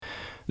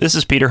This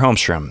is Peter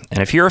Holmstrom, and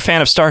if you're a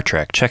fan of Star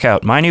Trek, check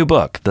out my new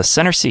book, The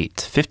Center Seat,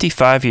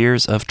 55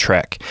 Years of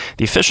Trek,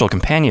 the official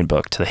companion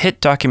book to the hit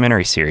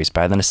documentary series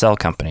by the Nacelle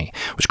Company,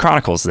 which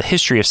chronicles the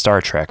history of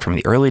Star Trek from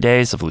the early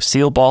days of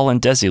Lucille Ball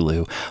and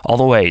Desilu all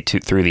the way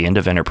through the end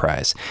of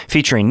Enterprise,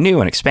 featuring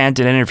new and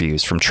expanded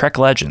interviews from Trek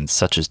legends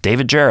such as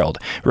David Gerrold,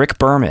 Rick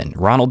Berman,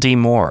 Ronald D.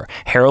 Moore,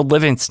 Harold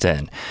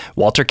Livingston,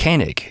 Walter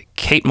Koenig,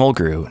 Kate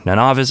Mulgrew,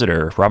 Nana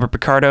Visitor, Robert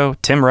Picardo,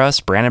 Tim Russ,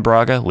 Brandon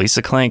Braga,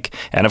 Lisa Klink,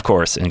 and of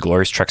course,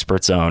 Inglorious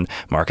Treksperts' own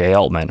Mark A.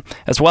 Altman,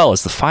 as well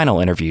as the final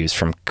interviews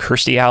from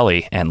Kirstie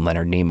Alley and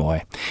Leonard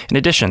Nimoy, in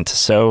addition to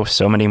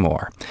so many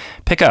more.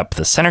 Pick up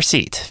The Center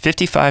Seat,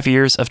 55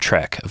 Years of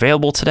Trek,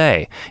 available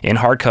today in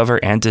hardcover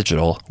and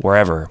digital,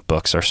 wherever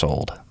books are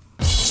sold.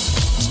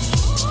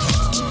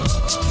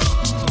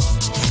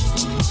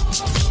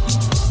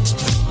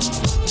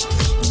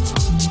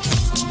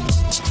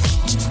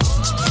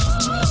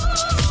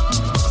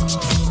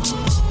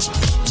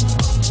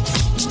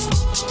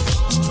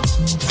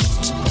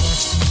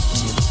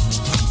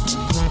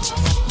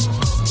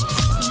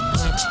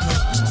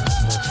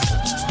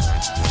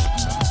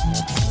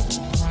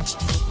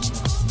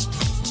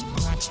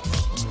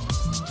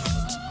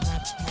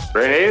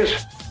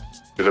 Trainees,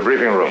 to the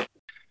briefing room.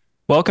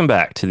 Welcome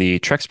back to the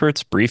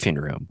Treksperts Briefing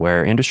Room,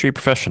 where industry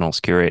professionals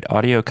curate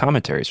audio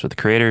commentaries for the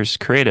creators,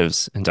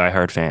 creatives, and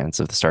diehard fans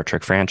of the Star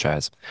Trek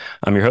franchise.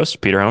 I'm your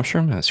host, Peter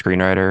Holmstrom, a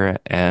screenwriter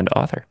and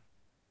author.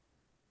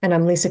 And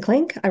I'm Lisa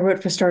Klink. I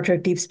wrote for Star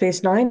Trek Deep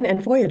Space Nine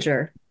and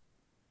Voyager.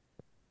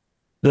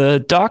 The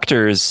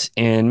doctors,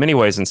 in many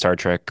ways in Star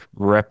Trek,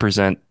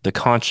 represent the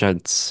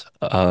conscience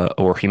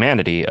or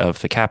humanity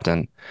of the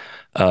captain.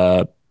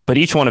 But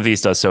each one of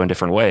these does so in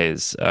different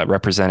ways,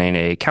 representing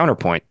a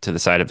counterpoint to the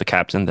side of the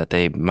captain that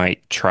they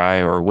might try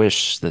or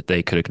wish that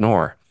they could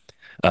ignore.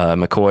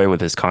 McCoy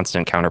with his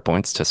constant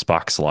counterpoints to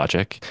Spock's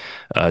logic.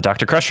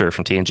 Dr. Crusher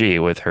from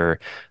TNG with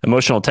her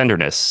emotional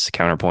tenderness,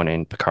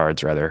 counterpointing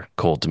Picard's rather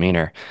cold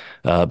demeanor.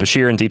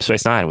 Bashir in Deep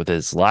Space Nine with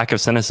his lack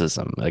of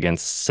cynicism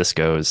against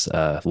Sisko's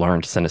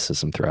learned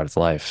cynicism throughout his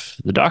life.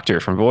 The Doctor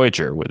from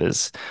Voyager with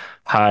his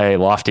high,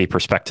 lofty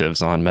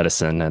perspectives on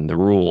medicine and the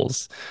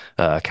rules,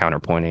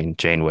 counterpointing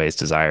Janeway's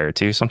desire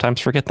to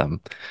sometimes forget them.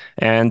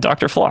 And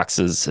Dr.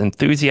 Phlox's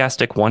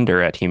enthusiastic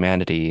wonder at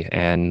humanity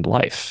and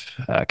life,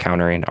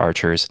 countering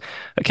Archer's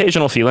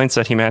occasional feelings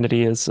that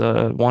humanity is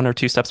one or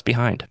two steps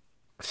behind.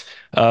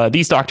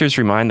 These doctors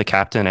remind the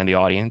captain and the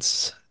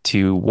audience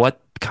to what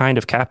kind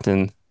of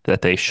captain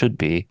that they should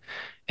be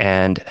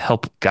and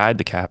help guide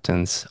the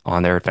captains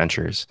on their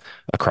adventures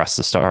across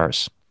the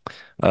stars.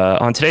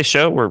 On today's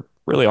show, we're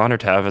really honored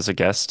to have as a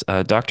guest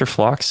Dr.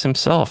 Phlox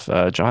himself,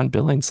 John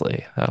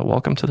Billingsley.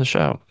 Welcome to the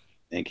show.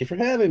 Thank you for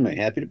having me.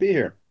 Happy to be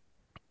here.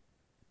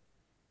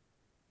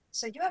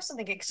 So you have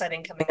something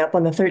exciting coming up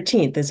on the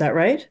 13th, is that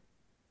right?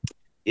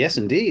 Yes,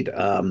 indeed.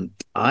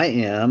 I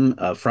am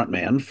a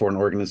frontman for an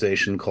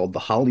organization called the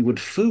Hollywood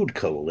Food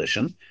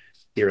Coalition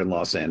here in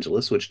Los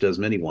Angeles, which does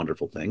many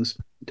wonderful things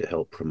to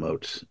help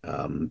promote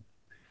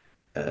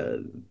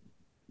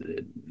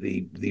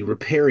the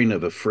repairing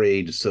of a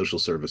frayed social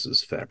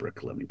services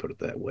fabric, let me put it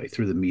that way,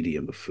 through the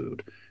medium of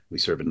food. We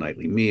serve a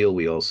nightly meal.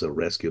 We also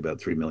rescue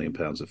about 3 million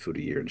pounds of food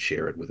a year and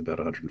share it with about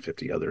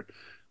 150 other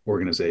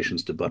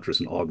organizations to buttress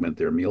and augment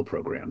their meal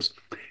programs.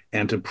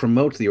 And to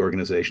promote the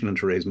organization and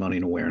to raise money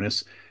and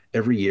awareness,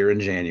 every year in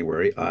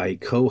January, I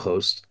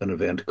co-host an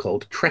event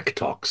called Trek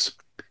Talks,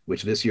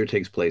 which this year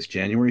takes place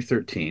January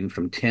 13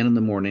 from 10 in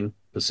the morning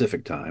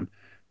Pacific time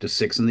to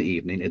 6 in the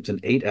evening. It's an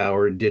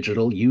 8-hour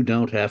digital, you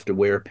don't have to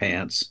wear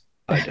pants,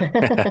 I don't,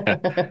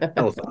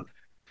 telethon.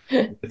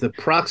 With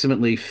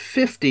approximately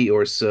 50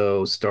 or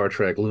so Star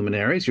Trek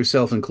luminaries,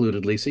 yourself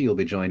included, Lisa, you'll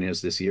be joining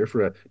us this year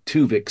for a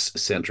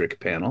Tuvix-centric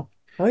panel.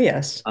 Oh,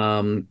 yes.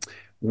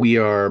 We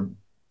are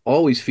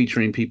always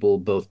featuring people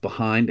both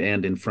behind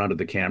and in front of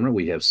the camera.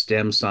 We have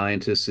STEM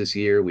scientists this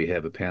year. We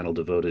have a panel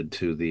devoted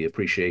to the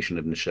appreciation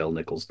of Nichelle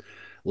Nichols'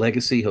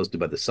 legacy, hosted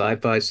by the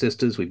Sci-Fi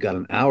Sisters. We've got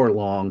an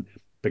hour-long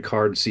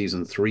Picard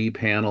Season 3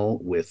 panel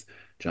with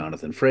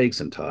Jonathan Frakes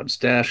and Todd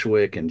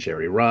Stashwick and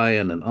Jerry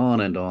Ryan and on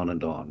and on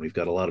and on. We've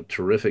got a lot of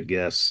terrific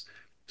guests.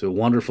 It's a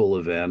wonderful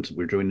event.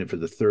 We're doing it for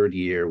the third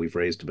year. We've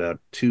raised about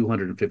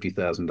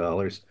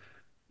 $250,000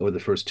 over the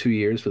first 2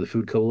 years for the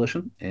Food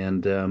Coalition.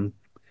 And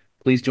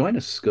please join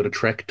us. Go to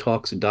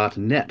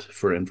trektalks.net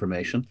for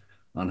information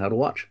on how to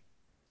watch.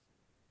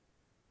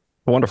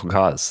 A wonderful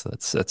cause.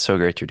 That's so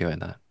great you're doing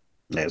that.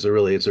 Yeah, it's a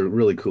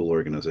really cool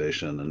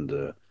organization,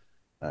 and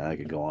I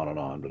could go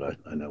on, but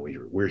I know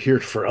we're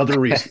here for other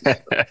reasons.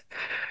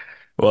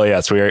 Well,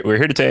 yes, we're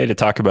here today to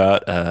talk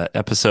about an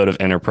episode of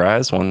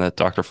Enterprise, one that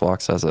Dr.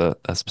 Phlox has a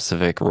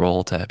specific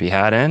role to be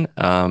had in.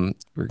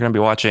 We're going to be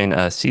watching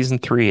Season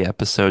 3,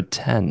 Episode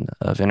 10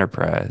 of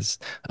Enterprise,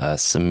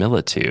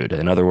 Similitude.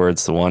 In other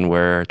words, the one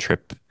where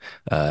Trip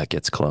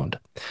gets cloned.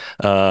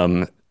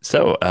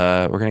 So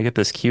we're going to get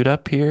this queued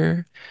up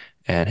here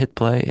and hit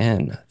play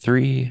in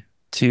 3,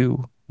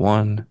 2,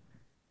 1,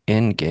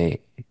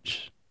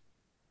 engage.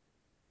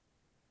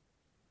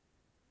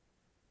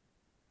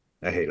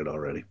 I hate it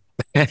already.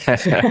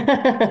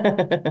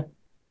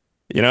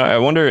 I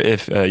wonder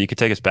if you could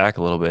take us back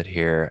a little bit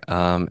here.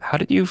 How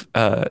did you,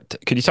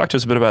 could you talk to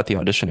us a bit about the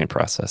auditioning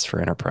process for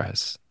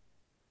Enterprise?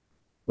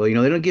 Well,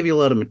 they don't give you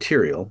a lot of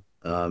material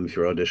if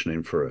you're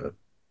auditioning for a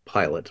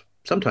pilot.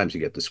 Sometimes you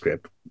get the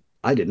script.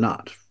 I did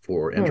not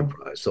for Hmm.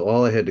 Enterprise. So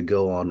all I had to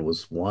go on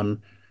was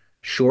one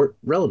short,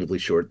 relatively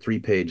short,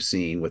 3-page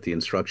scene with the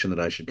instruction that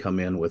I should come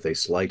in with a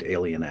slight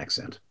alien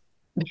accent.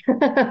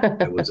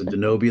 I was a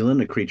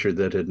Denobulan, a creature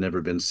that had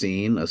never been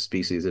seen, a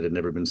species that had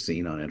never been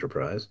seen on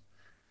Enterprise.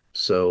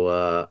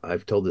 So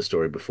I've told this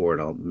story before,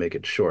 and I'll make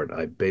it short.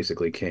 I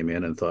basically came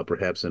in and thought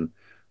perhaps in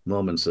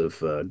moments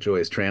of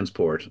joyous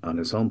transport on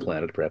his home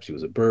planet, perhaps he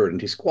was a bird,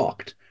 and he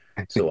squawked.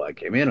 So I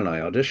came in and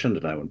I auditioned,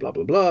 and I went blah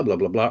blah blah blah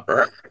blah blah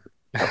a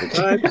couple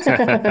times,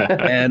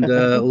 and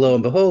lo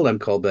and behold, I'm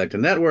called back to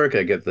network.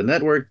 I get the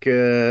network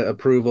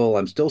approval.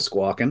 I'm still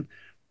squawking.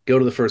 Go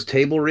to the first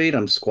table read.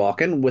 I'm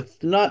squawking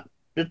with not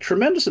a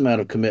tremendous amount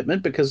of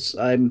commitment because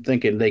I'm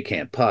thinking they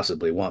can't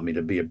possibly want me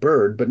to be a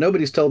bird, but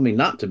nobody's told me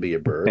not to be a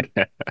bird.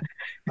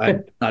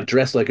 I'm not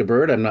dressed like a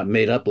bird. I'm not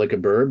made up like a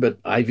bird, but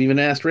I've even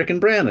asked Rick and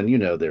Brandon,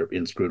 they're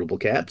inscrutable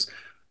cats.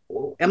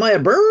 Am I a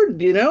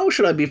bird?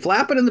 Should I be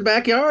flapping in the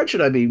backyard?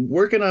 Should I be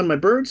working on my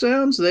bird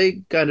sounds?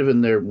 They kind of,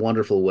 in their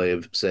wonderful way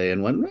of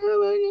saying, well,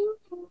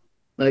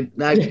 like,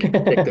 I take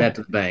that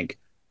to the bank.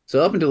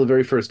 So up until the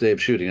very first day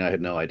of shooting, I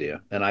had no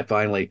idea. And I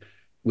finally,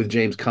 with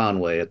James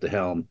Conway at the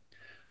helm,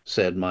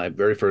 said my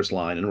very first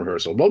line in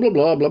rehearsal, blah, blah,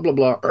 blah, blah, blah,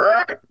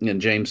 blah. And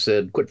James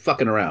said, quit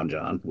fucking around,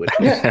 John, which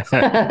is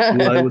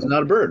why I was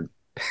not a bird.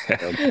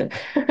 So,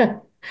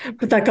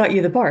 But that got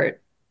you the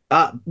part.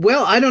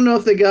 well, I don't know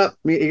if it got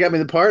me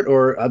the part,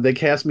 or they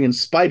cast me in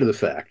spite of the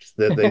fact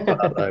that they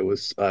thought I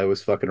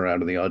was fucking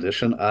around in the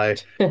audition.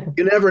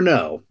 You never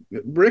know.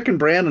 Rick and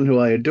Brandon, who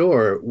I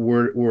adore,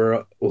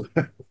 were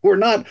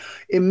not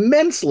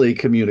immensely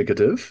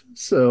communicative,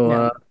 so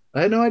No.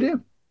 I had no idea.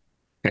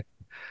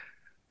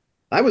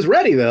 I was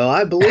ready though.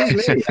 I believe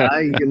me.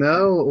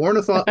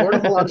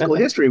 Ornithological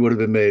history would have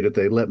been made if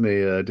they let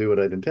me do what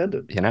I'd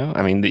intended.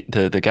 I mean,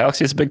 the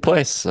galaxy is a big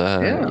place.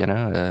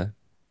 Yeah.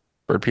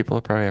 Bird people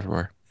are probably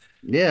everywhere.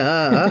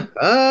 Yeah.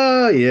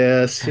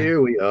 Yes,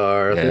 here we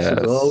are. This is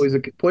Yes. always a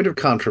point of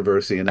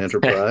controversy in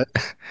Enterprise.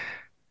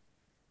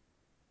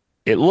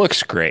 It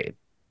looks great.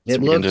 So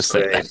It we can looks just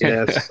say great.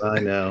 Yes, I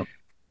know.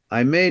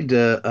 I made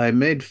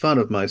fun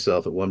of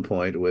myself at one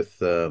point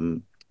with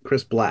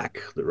Chris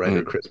Black, the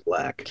writer Mm, Chris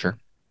Black, sure.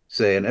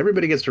 saying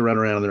everybody gets to run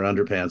around in their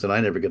underpants, and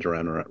I never get to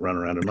run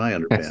around in my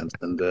underpants.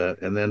 And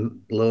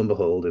then lo and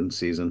behold, in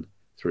season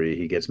 3,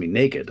 he gets me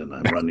naked, and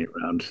I'm running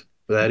around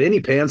without any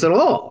pants at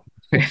all.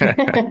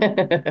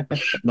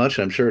 Much,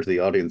 I'm sure, to the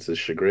audience's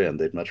chagrin,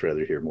 they'd much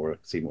rather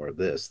see more of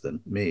this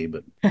than me.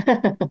 But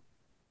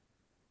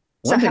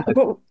So one thing,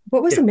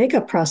 what was yeah, the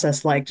makeup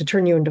process like to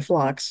turn you into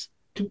Phlox?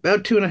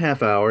 about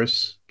 2.5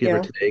 hours, give or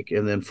Yeah. take,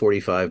 and then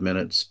 45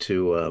 minutes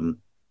to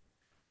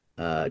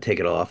take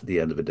it off at the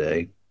end of the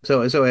day.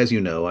 So as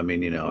you know, I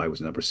mean, I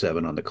was number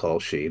 7 on the call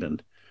sheet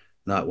and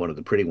not one of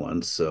the pretty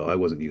ones, so I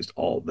wasn't used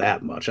all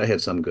that much. I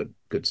had some good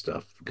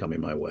stuff coming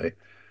my way.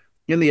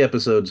 In the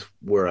episodes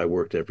where I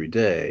worked every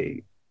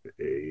day,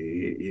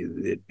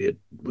 it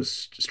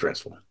was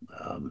stressful.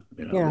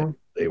 They, Yeah.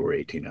 they were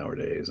 18-hour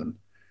days, and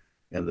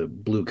the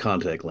blue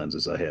contact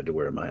lenses I had to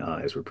wear in my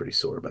eyes were pretty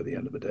sore by the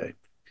end of the day.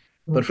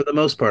 But for the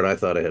most part, I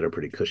thought I had a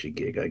pretty cushy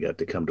gig. I got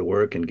to come to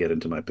work and get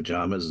into my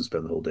pajamas and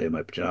spend the whole day in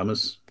my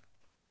pajamas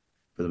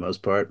for the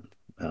most part.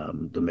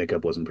 The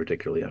makeup wasn't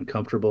particularly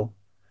uncomfortable.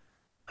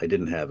 I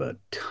didn't have a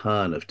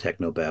ton of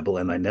techno babble,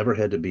 and I never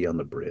had to be on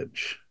the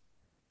bridge.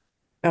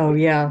 Oh,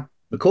 Like yeah.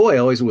 McCoy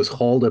always was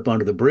hauled up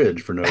onto the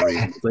bridge for no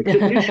reason. It's like,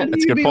 shouldn't That's a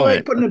you good be like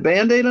point. putting a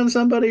band-aid on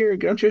somebody, or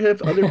don't you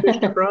have other fish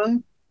to fry?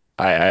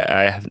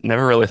 I have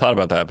never really thought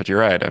about that, but you're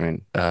right. I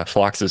mean,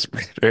 Phlox is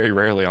very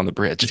rarely on the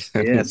bridge.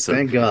 Yes, So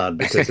thank God,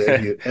 because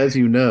as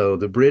you know,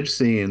 the bridge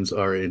scenes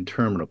are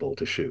interminable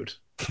to shoot.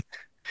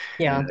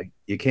 Yeah.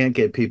 You can't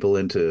get people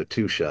into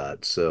two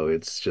shots, so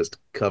it's just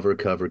cover,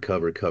 cover,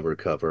 cover, cover,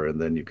 cover,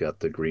 and then you've got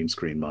the green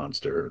screen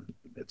monster,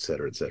 et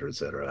cetera, et cetera, et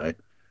cetera. I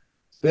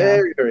Yeah.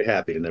 very, very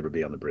happy to never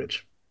be on the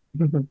bridge.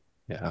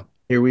 yeah,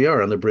 Here we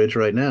are on the bridge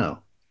right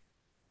now.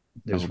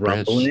 no There's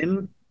bridge.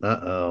 rumbling.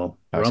 Uh-oh.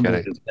 I was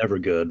Rumbling gotta, is never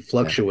good. yeah.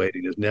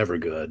 Fluctuating is never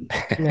good.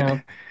 No.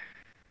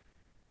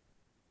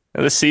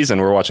 This season,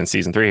 we're watching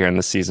season 3 here, and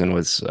this season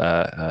was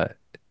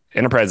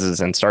Enterprise's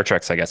and Star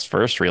Trek's, I guess,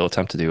 first real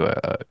attempt to do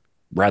a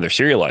rather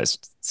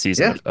serialized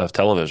season Yeah, of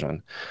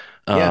television.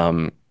 yeah.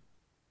 Um,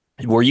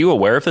 were you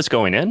aware of this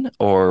going in,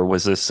 or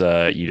was this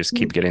you just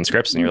keep getting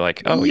scripts and you're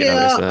like, oh, there's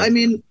Yeah, a I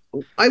mean,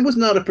 I was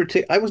not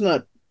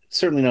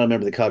certainly not a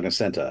member of the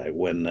cognoscenti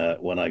when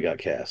I got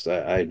cast.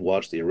 I'd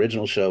watched the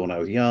original show when I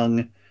was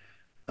young,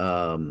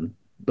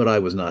 but I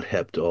was not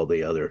hep to all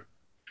the other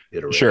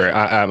Sure.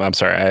 iterations. I'm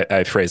sorry.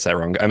 I phrased that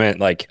wrong. I meant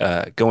like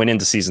going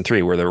into season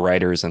 3, were the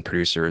writers and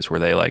producers, were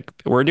they like,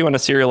 we're doing a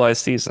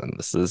serialized season.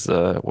 This is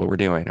what we're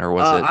doing, or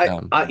was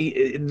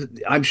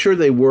it? I'm sure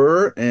they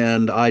were,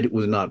 and I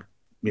was not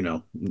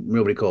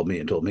nobody called me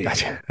and told me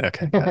anything. Gotcha.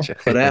 Okay, gotcha.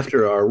 But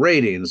after our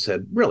ratings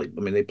had really,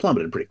 I mean, they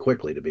plummeted pretty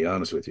quickly, to be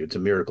honest with you. It's a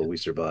miracle we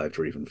survived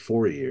for even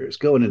 4 years.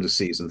 Going into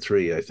season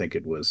three, I think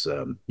it was,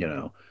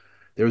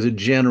 there was a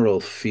general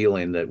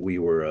feeling that we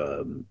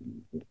were,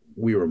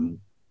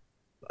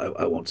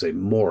 I won't say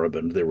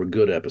moribund. There were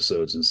good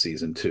episodes in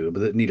season two,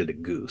 but it needed a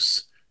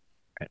goose.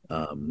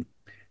 Um,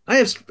 I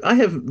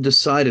have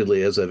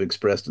decidedly, as I've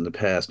expressed in the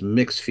past,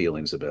 mixed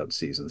feelings about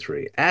season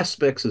three.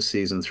 Aspects of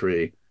season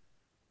three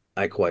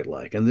I quite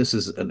like, and this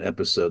is an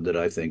episode that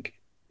I think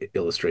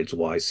illustrates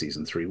why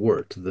season three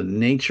worked. The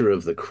nature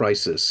of the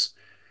crisis,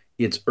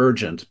 it's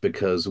urgent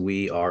because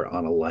we are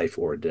on a life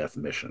or death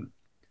mission.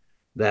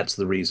 That's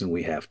the reason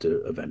we have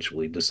to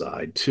eventually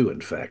decide to, in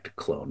fact,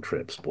 clone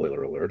Trip.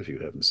 Spoiler alert, if you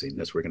haven't seen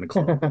this, we're going to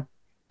clone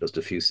just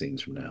a few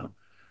scenes from now.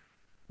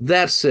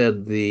 That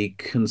said, the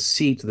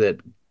conceit that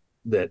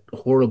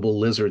horrible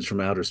lizards from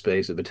outer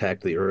space have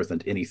attacked the Earth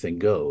and anything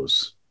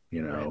goes,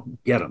 Right,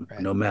 get them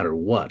right, no matter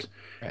what.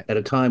 right. At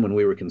a time when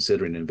we were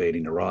considering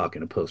invading Iraq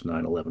in a post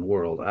 9/11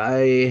 world,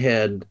 I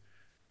had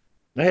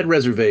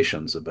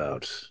reservations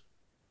about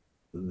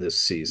this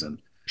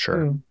season. Sure.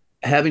 Mm.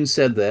 Having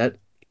said that,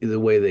 the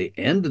way they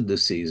ended the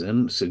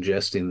season,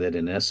 suggesting that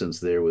in essence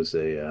there was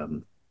a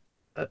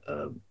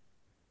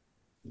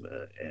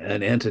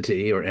an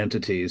entity or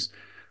entities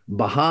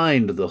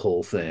behind the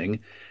whole thing,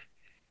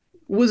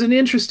 was an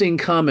interesting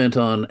comment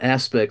on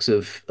aspects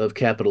of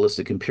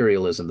capitalistic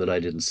imperialism that I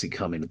didn't see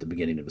coming at the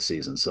beginning of the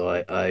season. So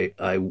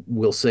I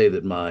will say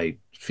that my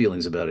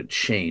feelings about it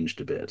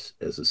changed a bit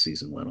as the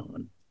season went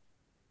on.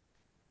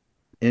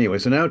 Anyway,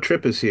 so now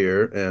Trip is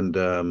here, and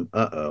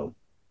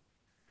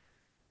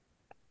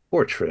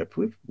poor Trip.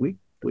 We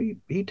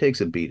he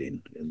takes a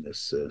beating in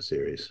this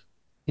series.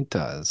 It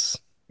does.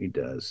 He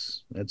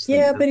does. That's the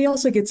Yeah, but he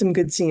also gets some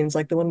good scenes,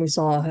 like the one we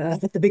saw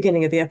at the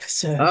beginning of the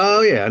episode.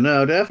 Oh yeah,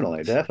 no, definitely,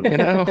 You definitely.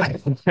 know?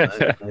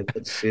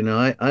 It's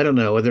I don't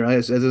know whether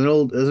as an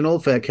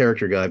old fat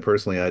character guy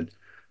personally,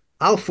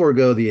 I'll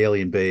forego the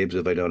alien babes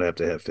if I don't have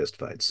to have fist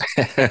fights.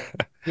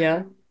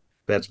 Yeah.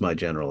 That's my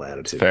general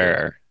It's attitude towards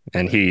fair.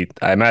 And it.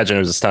 I imagine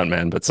it was a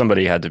stuntman, but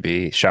somebody had to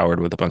be showered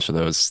with a bunch of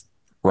those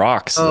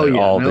rocks Oh that yeah,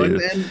 all no, and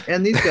the, and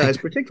and these guys,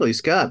 particularly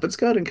Scott, but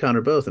Scott and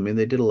Connor both. I mean,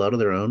 they did a lot of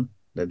their own.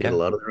 They did a yeah,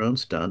 lot of their own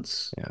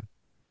stunts. yeah.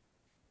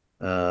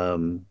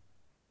 Um,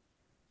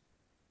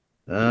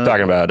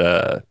 Talking uh,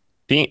 about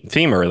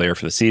theme earlier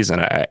for the season.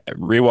 I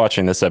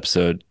rewatching this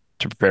episode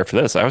to prepare for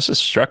this. I was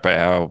just struck by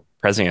how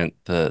prescient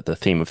the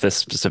theme of this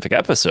specific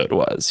episode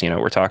was.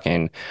 We're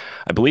talking,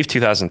 I believe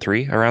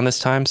 2003 around this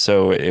time.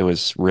 So it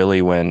was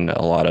really when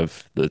a lot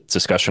of the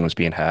discussion was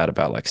being had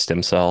about like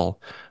stem cell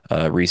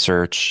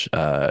research,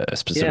 yeah,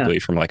 specifically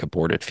from like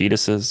aborted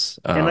fetuses.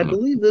 and I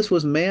believe this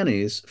was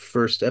Manny's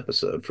first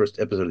episode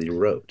that he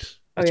wrote.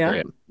 Oh, That's yeah.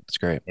 great. That's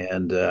great.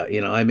 And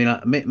I mean,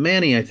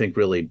 Manny, I think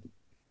really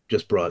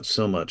just brought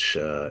so much.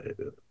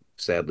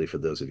 Sadly, for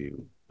those of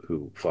you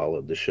who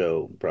followed the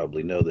show,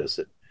 probably know this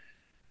that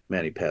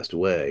Manny passed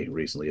away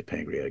recently of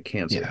pancreatic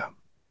cancer. Yeah.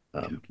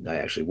 Yeah. I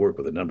actually work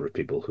with a number of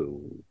people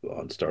who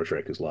on Star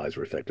Trek whose lives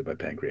were affected by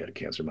pancreatic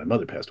cancer. My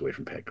mother passed away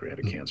from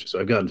pancreatic cancer, so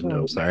I've gotten to Oh,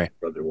 know Sorry. Manny's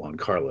brother Juan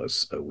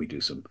Carlos. We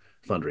do some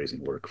fundraising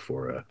work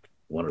for a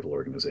wonderful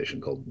organization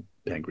called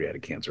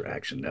Pancreatic Cancer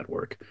Action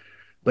Network.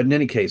 But in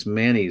any case,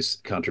 Manny's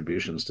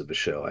contributions to the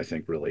show, I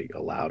think, really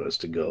allowed us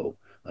to go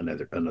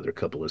another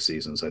couple of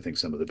seasons. I think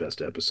some of the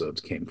best episodes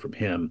came from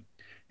him,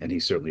 and he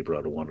certainly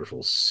brought a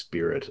wonderful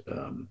spirit,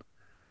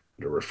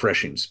 a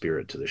refreshing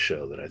spirit to the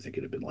show that I think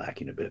it had been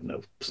lacking a bit.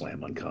 No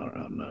slam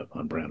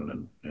on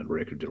Brandon and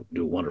Rick who do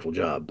a wonderful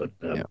job, but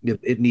Yeah.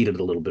 it needed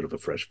a little bit of a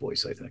fresh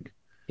voice, I think.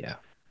 Yeah.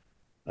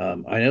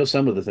 I know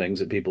some of the things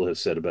that people have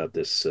said about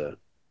this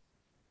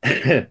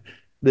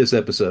this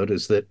episode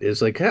is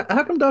like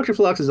how come Dr.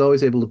 Phlox is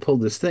always able to pull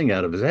this thing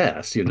out of his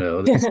ass?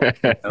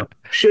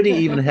 Should he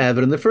even have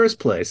it in the first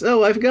place?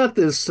 Oh, I've got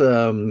this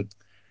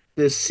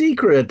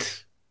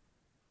secret.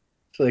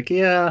 It's like,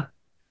 yeah,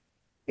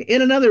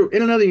 in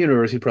another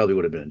universe, he probably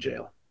would have been in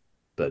jail.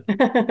 But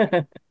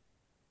I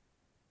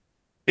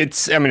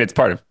mean, it's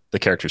part of the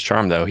character's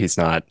charm, though.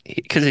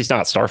 Because he's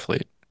not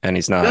Starfleet, and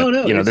he's not. no,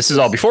 no, This is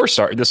all before This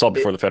is all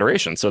before it, the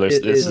Federation. So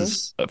it this Mhm.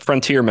 is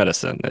frontier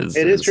medicine.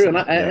 it is true, and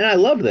I Yeah, and I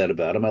love that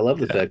about him. I love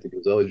the yeah, fact that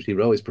he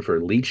would always prefer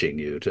leeching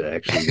you to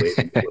actually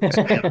waiting to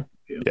expand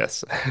you.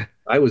 yes,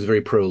 I was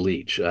very pro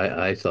leech.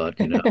 I thought,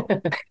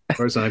 as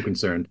far as I'm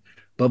concerned,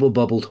 bubble,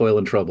 bubble, toil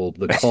and trouble,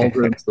 the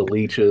cauldrons, the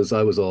leeches,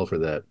 I was all for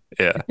that.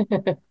 yeah.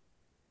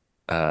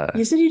 Uh,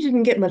 You said you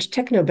didn't get much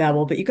techno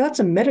babble, but you got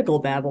some medical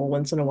babble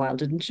once in a while,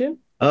 didn't you?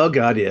 Oh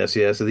God, yes,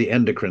 yes. So the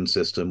endocrine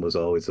system was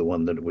always the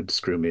one that would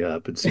screw me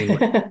up. It seemed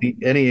like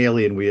any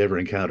alien we ever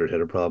encountered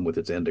had a problem with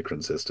its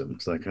endocrine system.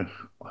 It's like I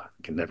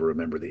can never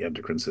remember the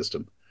endocrine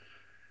system.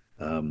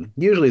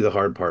 Usually the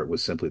hard part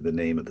was simply the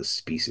name of the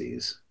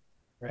species.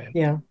 right.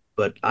 Yeah.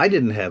 But I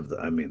didn't have the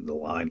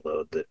line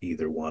load that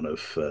either one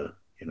of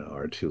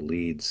our two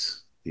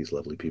leads, these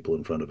lovely people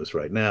in front of us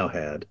right now,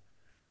 had.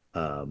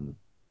 Um,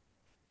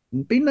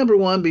 being number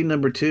one, being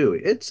number two,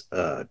 it's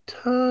a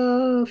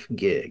tough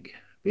gig.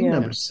 being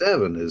number Yeah.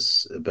 seven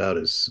is about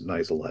as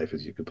nice a life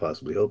as you could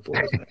possibly hope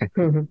for, isn't it?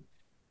 Mhm.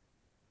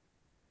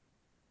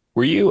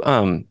 Were you,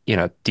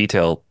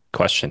 detailed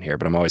question here,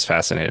 but I'm always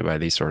fascinated by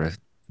these sort of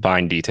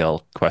fine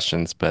detail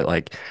questions. But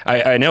like,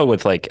 I know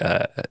with like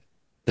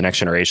the Next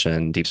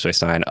Generation, Deep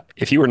Space Nine,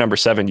 if you were number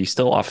seven, you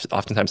still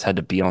oftentimes had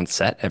to be on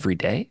set every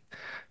day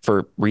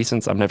for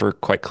reasons I'm never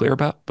quite clear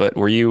about. But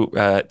were you,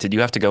 did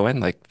you have to go in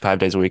like 5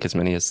 days a week, as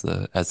many as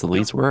the No.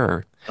 leads were?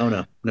 Or, Oh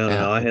no, no,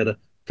 no, yeah. no. In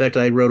fact,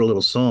 I wrote a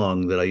little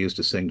song that I used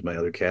to sing to my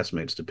other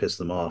castmates to piss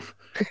them off.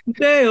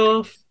 Day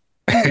off,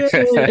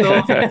 day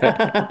off,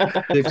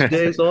 6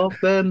 days off,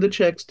 and the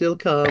check still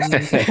comes.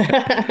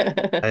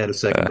 I had a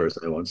second Uh,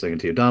 person I wanted singing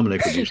to you.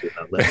 Dominic would usually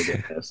not let me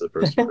get past the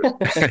first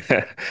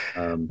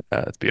verse.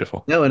 that's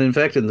beautiful. No, and in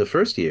fact, in the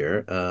first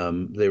year,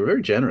 they were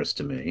very generous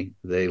to me.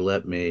 They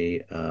let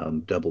me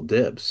double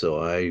dip,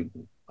 so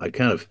I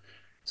kind of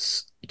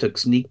took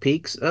sneak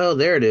peeks. Oh,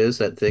 there it is,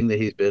 that thing that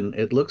he's been.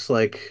 It looks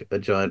like a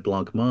giant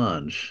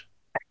blancmange.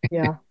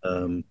 Yeah.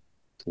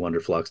 It's a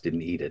wonder Phlox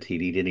didn't eat it.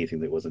 He'd eat anything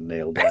that wasn't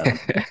nailed down.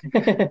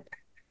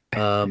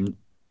 Um,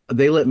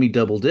 they let me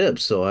double dip,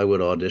 so I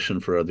would audition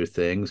for other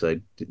things.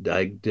 I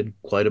did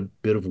quite a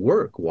bit of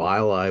work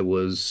while I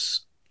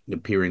was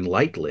appearing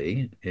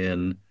lightly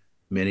in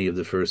many of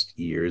the first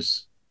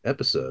year's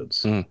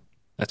episodes. Mm,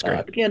 that's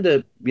great. Began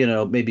to,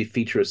 maybe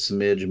feature a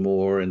smidge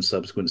more in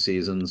subsequent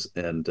seasons,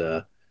 and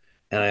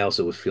I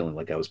also was feeling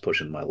like I was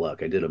pushing my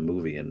luck. I did a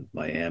movie in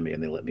Miami,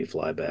 and they let me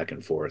fly back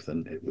and forth,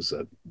 and it was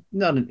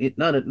not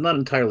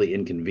entirely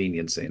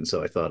inconveniencing.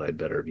 So I thought I'd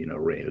better,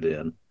 rein it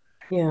in.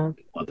 Yeah.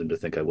 Want them to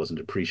think I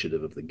wasn't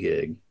appreciative of the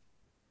gig.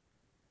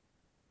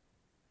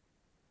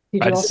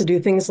 Did I you also just, do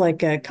things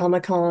like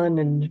Comic-Con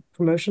and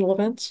promotional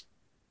events?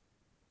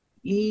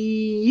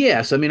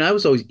 Yes, I mean I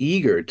was always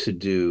eager to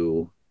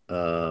do.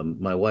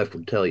 My wife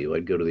would tell you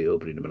I'd go to the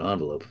opening of an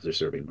envelope if they're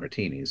serving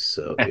martinis.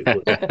 So it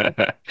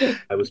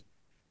was I was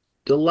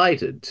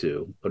delighted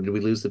to. Or did we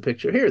lose the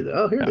picture? Here they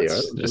are.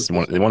 it's just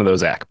one of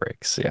those act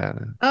breaks. Yeah.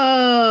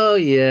 Oh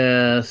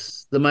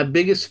yes. My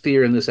biggest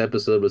fear in this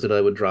episode was that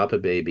I would drop a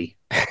baby.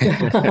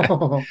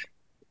 Oh,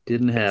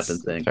 Didn't happen,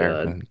 That's thank fair.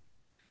 God. And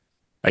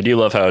I do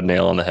love how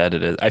nail on the head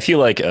it is. I feel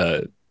like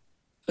a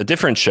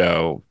different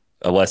show,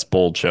 a less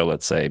bold show,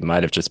 let's say,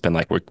 might have just been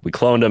like we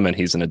cloned him and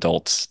he's an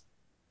adult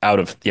out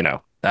of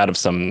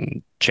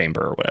some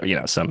chamber or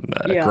whatever, some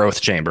yeah.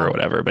 growth chamber or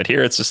whatever. But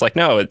here it's just like,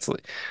 no, it's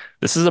like,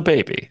 this is a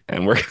baby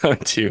and we're going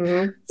to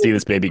Hmm. see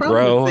this baby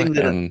Probably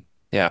grow. And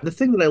yeah, the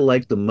thing that I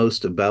like the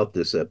most about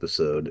this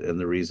episode, and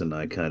the reason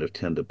I kind of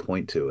tend to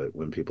point to it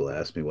when people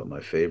ask me what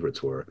my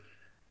favorites were,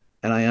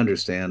 and I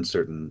understand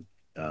certain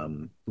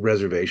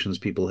reservations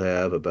people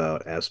have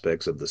about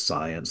aspects of the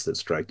science that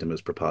strike them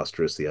as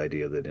preposterous. The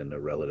idea that in a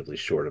relatively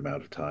short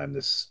amount of time,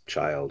 this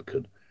child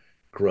could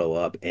grow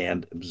up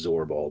and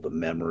absorb all the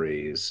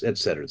memories, et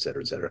cetera, et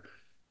cetera, et cetera.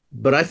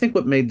 But I think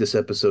what made this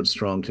episode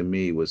strong to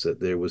me was that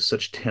there was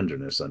such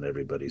tenderness on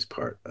everybody's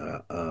part.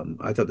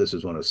 I thought this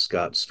was one of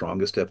Scott's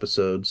strongest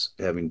episodes,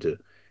 having to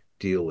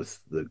deal with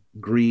the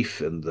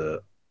grief and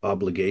the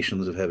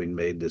obligations of having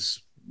made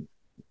this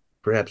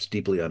perhaps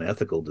deeply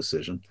unethical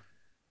decision.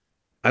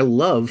 I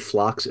love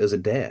Phlox as a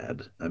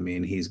dad. I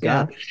mean, he's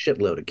Yeah. got a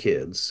shitload of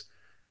kids.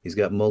 He's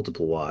got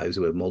multiple wives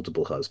who have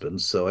multiple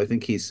husbands. So I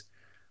think he's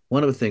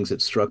one of the things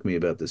that struck me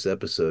about this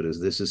episode is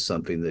this is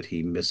something that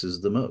he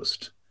misses the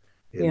most.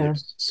 And Yeah.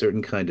 there's a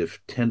certain kind of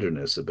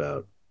tenderness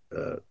about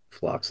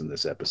Phlox in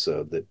this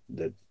episode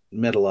that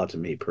meant a lot to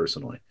me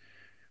personally,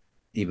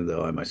 even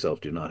though I myself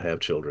do not have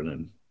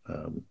children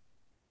and,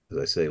 as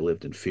I say,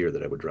 lived in fear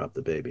that I would drop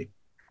the baby.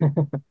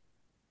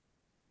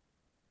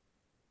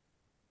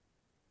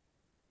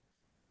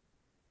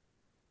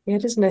 Yeah,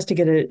 it is nice to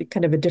get a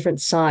kind of a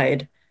different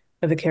side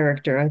of the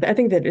character. I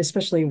think that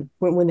especially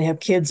when they have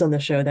kids on the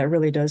show, that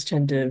really does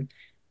tend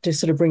to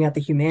sort of bring out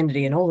the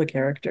humanity in all the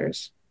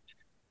characters.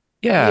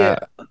 yeah,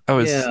 Yeah, I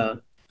was yeah.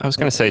 I was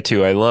gonna say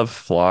too, I love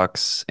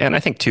Phlox, and I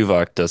think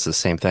Tuvok does the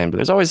same thing, but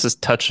there's always this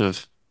touch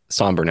of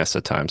somberness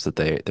at times that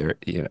they're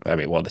I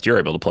mean, well, that you're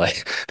able to play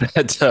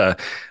that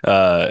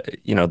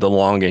the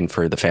longing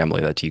for the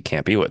family that you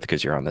can't be with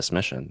because you're on this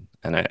mission.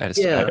 And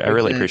Yeah, I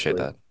really appreciate exactly.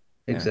 that.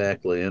 Yeah.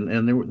 Exactly.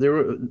 And there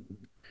were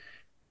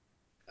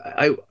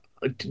I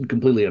didn't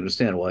completely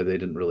understand why they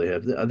didn't really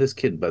have this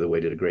kid, by the way,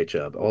 did a great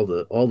job. All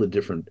the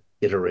different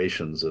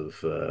iterations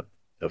of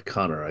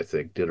Connor, I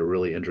think, did a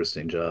really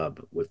interesting job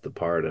with the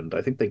part, and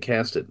I think they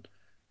cast it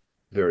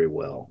very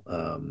well.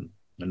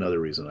 Another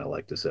reason I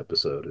like this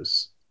episode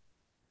is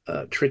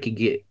tricky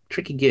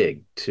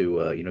gig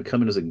to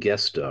come in as a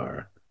guest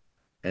star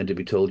and to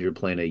be told you're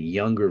playing a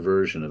younger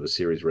version of a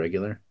series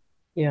regular,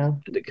 Yeah.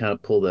 and to kind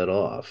of pull that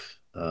off.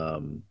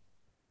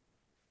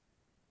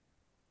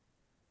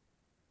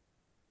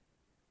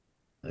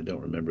 I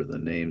don't remember the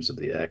names of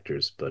the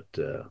actors, but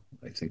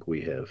I think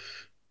we have.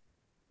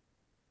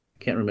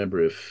 Can't remember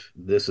if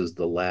this is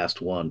the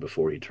last one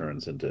before he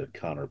turns into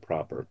Connor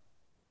proper.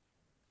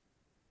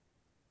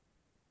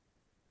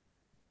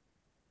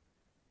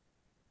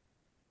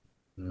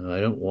 I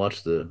don't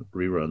watch the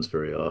reruns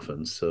very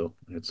often, so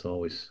it's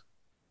always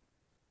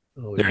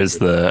Always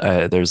wondered.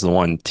 There's the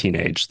one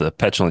teenage, the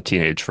petulant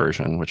teenage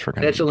version, which we're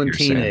going to Petulant hear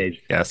soon.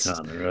 teenage Yes,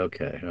 Connor.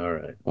 Okay, all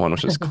right. one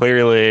which is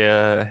clearly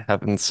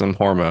having some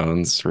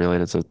hormones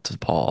related to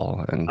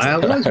Paul, and I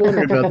always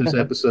wondered about this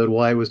episode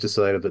why it was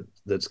decided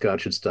that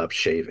Scott should stop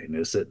shaving.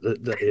 Is it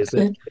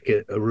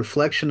like a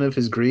reflection of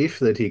his grief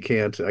that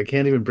I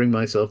can't even bring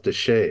myself to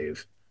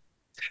shave?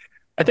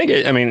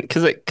 I mean,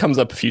 because it comes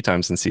up a few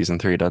times in season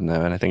three, doesn't it?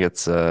 And I think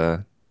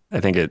I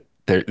think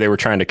they were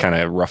trying to kind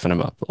of roughen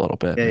him up a little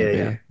bit, Yeah,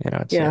 yeah, maybe.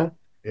 yeah, Yeah.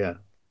 yeah.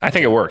 I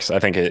think it works. I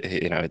think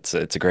it's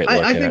a great look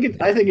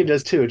at. I think it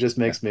does too.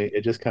 Yeah.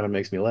 It just kind of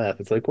makes me laugh.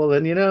 It's like, well,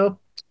 then I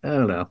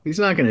don't know. He's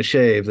not going to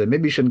shave. Then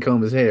maybe he shouldn't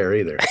comb his hair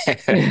either.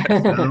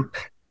 No,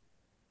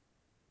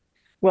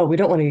 Well, we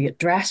don't want to get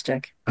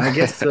drastic. I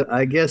guess so.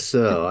 I guess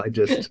so.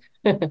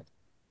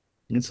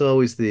 It's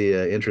always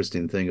the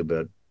interesting thing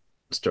about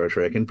Star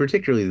Trek, and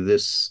particularly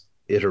this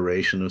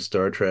iteration of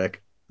Star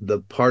Trek.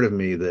 The part of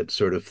me that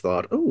sort of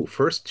thought, oh,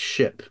 first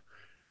ship,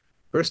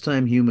 first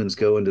time humans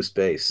go into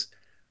space.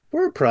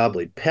 We're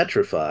probably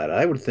petrified.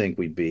 I would think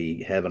we'd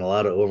be having a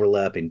lot of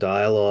overlapping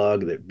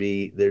dialogue. There'd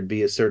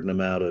be a certain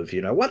amount of,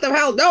 what the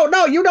hell? No,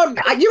 no, you don't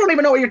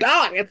even know what you're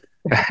talking.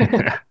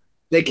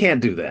 They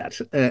can't do that.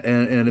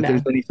 And if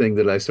there's No. anything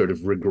that I sort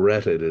of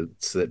regretted,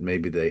 it's that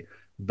maybe they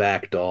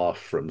backed off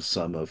from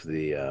some of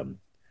the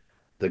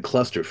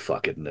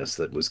clusterfuckedness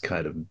that was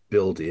kind of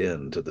built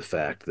into the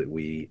fact that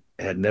we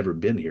had never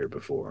been here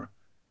before.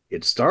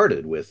 It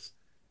started with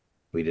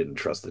we didn't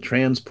trust the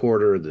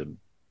transporter, the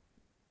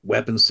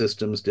weapon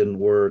systems didn't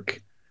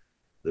work.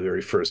 The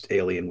very first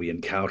alien we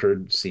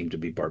encountered seemed to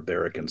be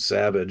barbaric and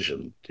savage,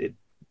 and it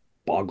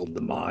boggled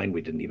the mind.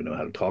 We didn't even know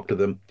how to talk to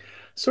them.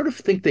 Sort of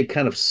think they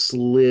kind of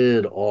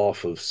slid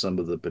off of some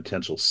of the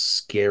potential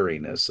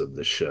scariness of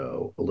the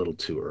show a little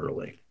too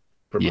early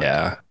for my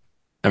Yeah.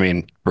 I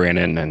mean,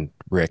 Brandon and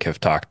Rick have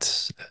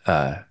talked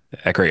at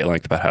great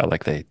length about how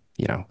like the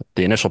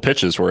initial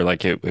pitches were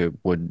like it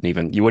wouldn't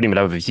even you wouldn't even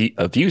have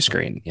a view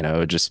screen, it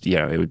would just,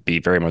 it would be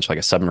very much like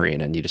a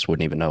submarine and you just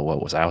wouldn't even know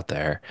what was out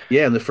there.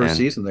 Yeah, in the first And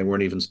season they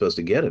weren't even supposed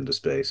to get into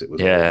space. It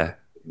was all yeah,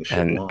 the ship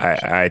and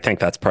launched. I think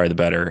that's probably the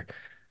better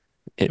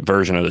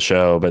version of the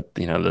show, but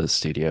the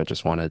studio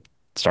just wanted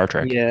Star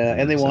Trek, Yeah,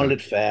 and they wanted so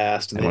it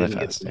fast, and they they wanted didn't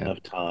give fast. them Yeah,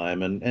 enough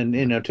time.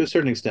 And to a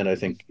certain extent, I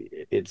think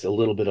it's a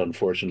little bit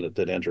unfortunate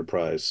that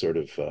Enterprise sort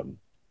of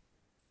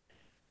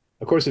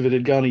course, if it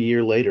had gone a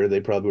year later,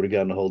 they probably would have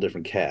gotten a whole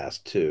different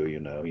cast too. You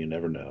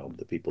never know.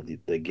 The people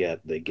they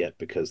get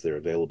because they're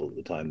available at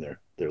the time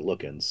they're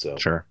looking. So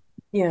sure.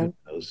 Yeah. who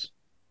knows?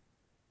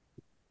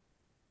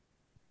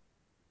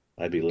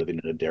 I'd be living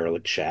in a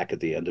derelict shack at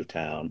the end of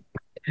town.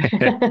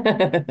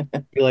 I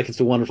feel like it's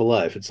a wonderful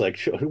life. It's like,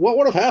 what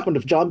would have happened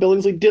if John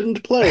Billingsley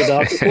didn't play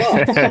Dr.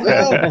 Phlox?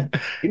 Well,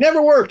 he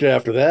never worked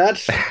after that.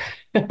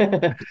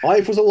 His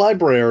wife was a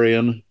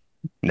librarian.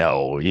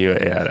 No, you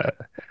had a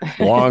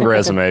long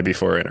resume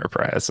before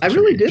Enterprise. I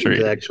really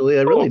didn't actually.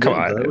 I Oh, really come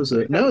didn't.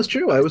 on. No, it's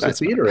true. I was a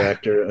Nice man. theater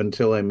actor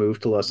until I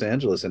moved to Los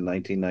Angeles in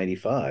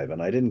 1995,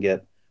 and I didn't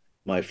get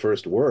my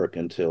first work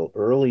until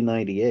early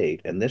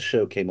 98, and this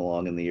show came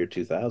along in the year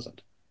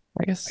 2000.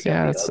 I guess,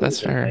 yeah,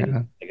 that's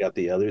fair. I got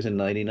the others in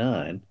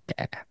 99.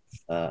 Yeah.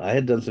 I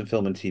had done some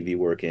film and TV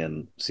work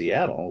in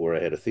Seattle where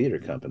I had a theater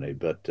company,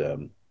 but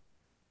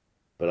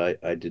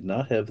I did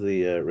not have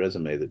the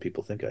resume that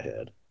people think I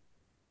had.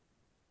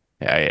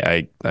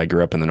 I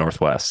grew up in the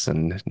Northwest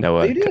and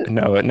Oh, you did?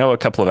 know a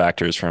couple of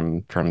actors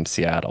from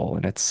Seattle,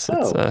 and it's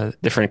Oh, a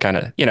different kind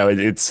of,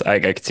 it's I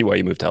could see why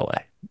you moved to LA.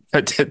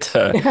 It's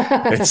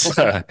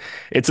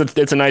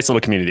it's a nice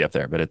little community up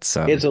there, but it's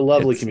a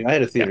lovely it's community. I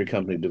had a yeah. theater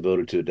company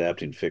devoted to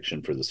adapting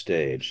fiction for the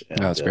stage,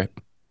 Oh, and that's great.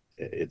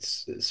 it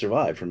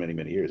survived for many,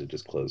 many years. It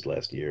just closed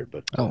last year,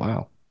 Oh,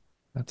 wow.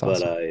 That's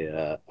but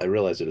awesome. I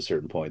realized at a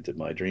certain point that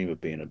my dream of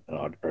being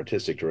an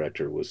artistic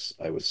director was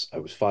I was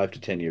 5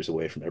 to 10 years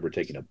away from ever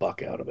taking a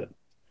buck out of it.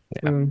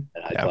 Yeah. Mm.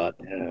 And I Yeah. thought,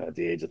 at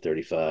the age of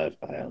 35,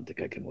 I don't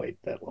think I can wait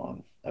that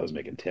long. I was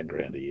making 10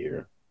 grand a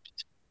year.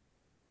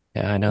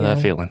 Yeah, I know that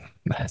Yeah. feeling.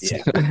 That's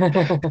Yeah,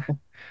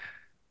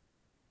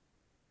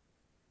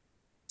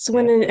 So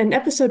when yeah. an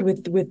episode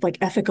with like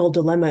ethical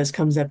dilemmas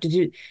comes up,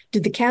 did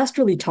the cast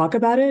really talk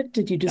about it?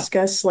 Did you No,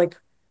 discuss like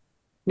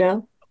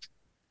no?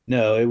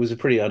 no, it was a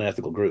pretty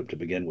unethical group to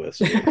begin with.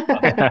 So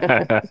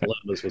the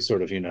dilemmas was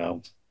sort of,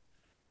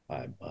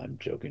 I'm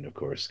joking, of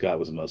course. Scott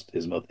was the most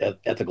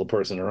ethical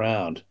person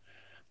around.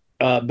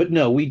 But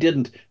no, we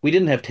didn't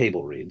have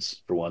table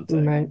reads for one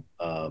thing. Right.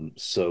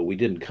 So we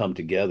didn't come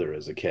together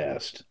as a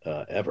cast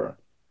ever,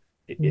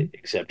 Mm.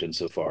 except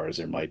insofar as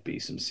there might be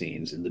some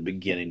scenes in the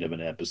beginning of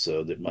an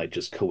episode that might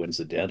just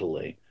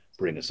coincidentally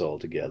bring us all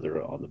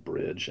together on the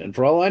bridge. And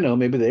for all I know,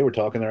 maybe they were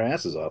talking their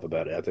asses off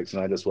about ethics,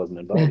 and I just wasn't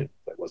invited.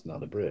 I wasn't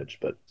on the bridge,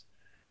 but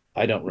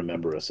I don't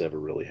remember us ever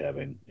really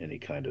having any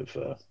kind of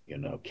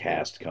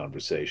cast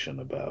conversation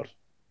about.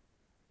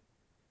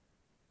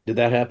 Did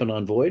that happen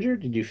on Voyager?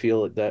 Did you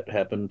feel like that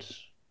happened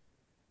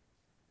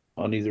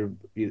on either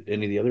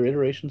any of the other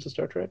iterations of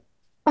Star Trek?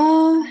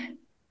 Uh,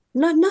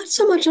 Not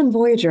so much on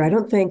Voyager, I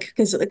don't think,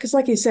 because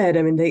like you said,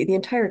 I mean the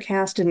entire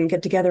cast didn't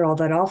get together all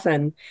that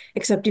often,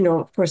 except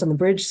of course on the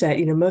bridge set,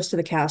 most of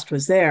the cast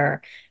was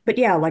there. But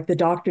yeah, like the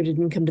Doctor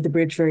didn't come to the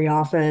bridge very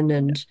often,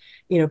 and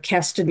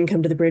Kest didn't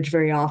come to the bridge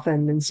very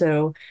often, and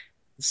so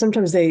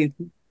sometimes you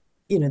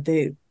know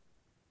they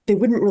they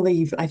wouldn't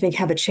really, I think,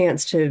 have a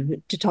chance to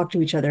talk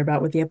to each other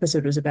about what the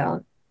episode was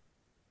about.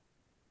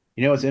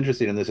 You know what's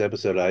interesting in this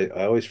episode? I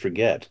always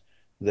forget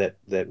that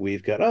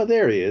we've got, oh,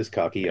 there he is,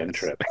 cocky young Yes.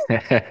 Trip.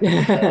 Look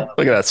at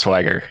that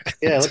swagger.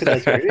 Yeah, look at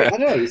that story. I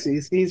know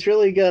he's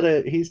really got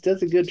he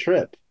does a good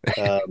trip.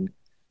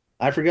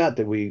 I forgot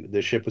that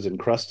the ship was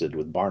encrusted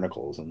with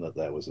barnacles and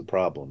that was the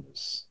problem.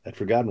 I'd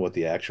forgotten what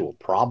the actual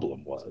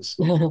problem was.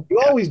 You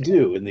Yeah. always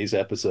do in these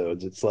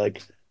episodes. It's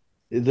like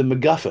the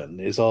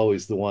MacGuffin is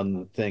always the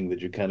one thing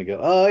that you kind of go,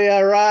 oh yeah,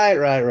 right,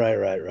 right, right,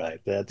 right, right.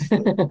 That's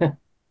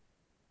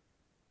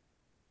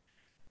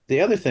the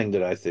other thing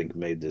that I think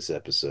made this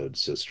episode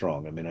so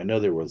strong. I mean, I know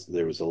there was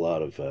a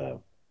lot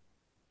of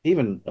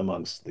even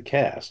amongst the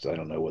cast. I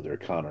don't know whether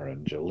Connor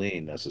and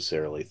Jolene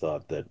necessarily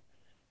thought that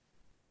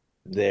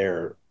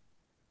their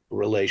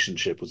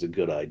relationship was a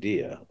good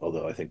idea,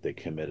 although I think they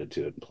committed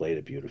to it and played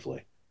it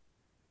beautifully.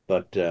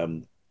 But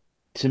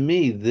to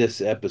me, this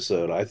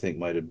episode, I think,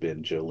 might have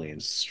been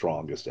Jolene's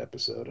strongest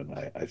episode, and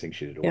I think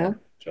she did a Yeah,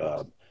 wonderful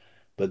job.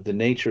 But the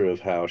nature of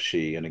how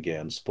she, and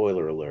again,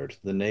 spoiler alert,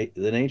 the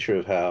nature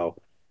of how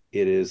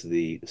it is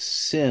the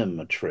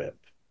sim trip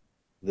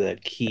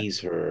that keys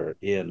her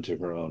into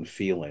her own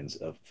feelings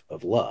of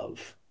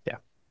love Yeah.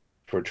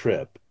 for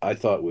Trip, I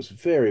thought was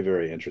very,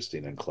 very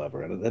interesting and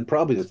clever. And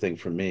probably the thing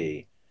for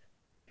me,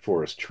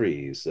 forest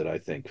trees, that I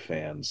think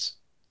fans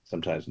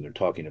sometimes when they're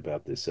talking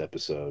about this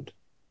episode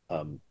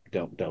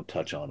don't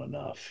touch on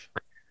enough.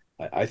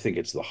 I think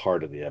it's the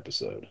heart of the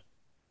episode.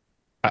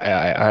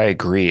 I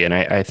agree. And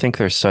I think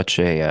there's such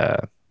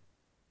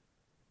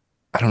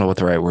I don't know what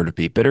the right word would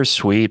be,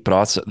 bittersweet, but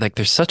also like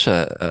there's such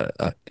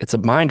it's a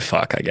mind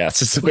fuck, I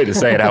guess is the way to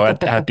say it. How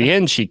at the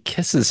end she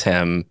kisses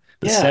him,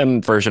 the Yeah.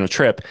 Sim version of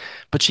Trip,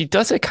 but she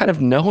does it kind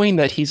of knowing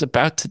that he's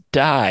about to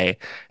die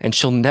and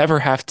she'll never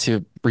have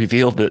to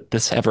reveal that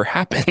this ever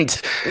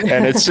happened.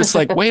 And it's just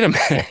like, wait a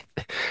minute.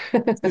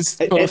 This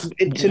is both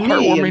To me, and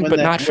heartwarming but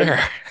not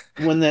fair.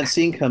 when that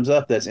scene comes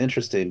up, that's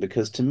interesting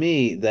because to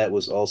me that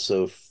was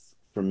also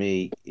for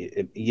me.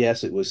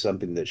 Yes, it was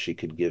something that she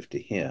could give to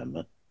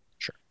him,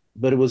 Sure.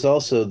 but it was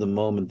also the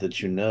moment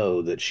that you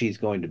know that she's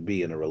going to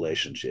be in a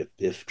relationship.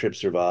 If Trip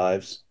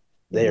survives,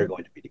 they are Mhm.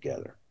 going to be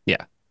together,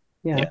 Yeah.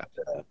 Yeah.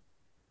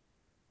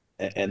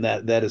 and Yeah.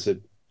 that is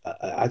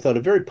I thought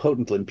a very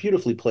potent and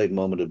beautifully played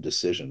moment of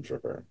decision for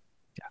her.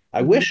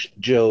 I Mhm. wish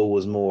Joe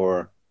was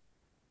more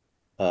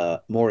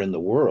in the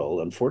world.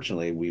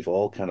 Unfortunately, we've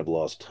all kind of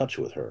lost touch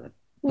with her.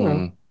 Oh.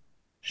 Mm.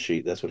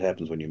 That's what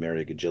happens when you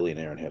marry a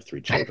gajillionaire and have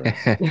three children.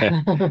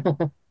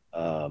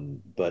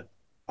 But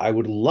I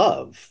would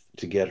love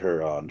to get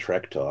her on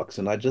Trek Talks,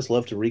 and I'd just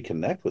love to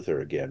reconnect with her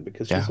again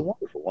because she's Yeah. a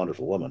wonderful,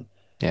 wonderful woman.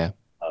 Yeah.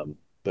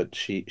 But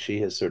she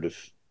has sort of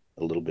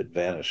a little bit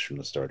vanished from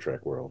the Star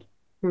Trek world.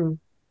 Hmm.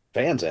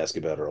 Fans ask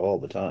about her all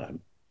the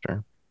time.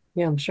 Sure.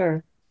 Yeah, I'm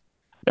sure.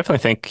 Definitely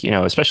think,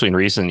 especially in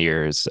recent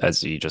years,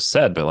 as you just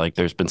said, but like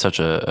there's been such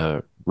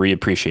a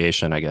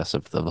reappreciation, I guess,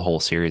 of the whole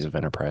series of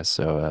Enterprise.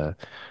 So,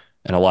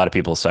 and a lot of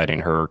people citing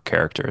her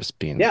character as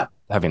being Yeah,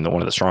 having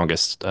one of the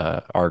strongest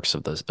arcs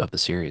of the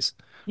series.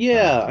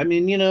 yeah. Um, I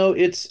mean,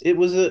 it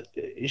was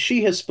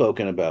she has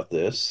spoken about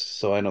this,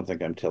 so I don't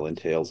think I'm telling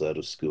tales out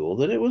of school,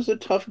 that it was a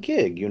tough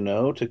gig,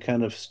 to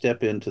kind of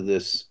step into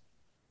this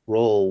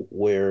role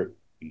where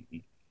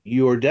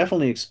you are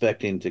definitely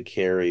expecting to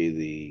carry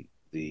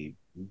the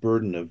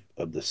burden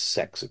of the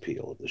sex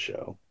appeal of the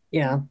show,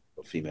 Yeah.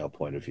 a female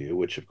point of view,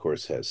 which of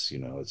course has,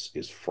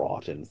 is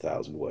fraught in a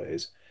thousand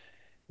ways,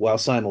 while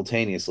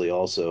simultaneously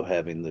also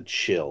having the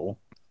chill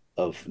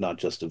of not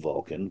just a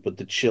Vulcan, but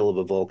the chill of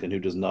a Vulcan who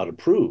does not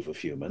approve of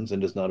humans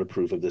and does not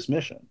approve of this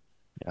mission.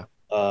 yeah,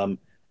 It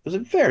was a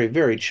very,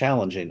 very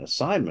challenging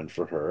assignment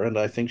for her, and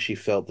I think she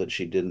felt that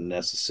she didn't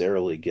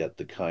necessarily get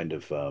the kind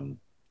of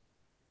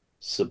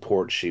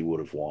support she would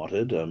have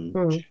wanted.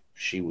 Hmm.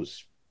 She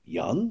was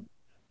young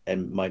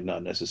and might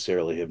not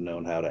necessarily have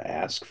known how to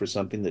ask for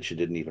something that she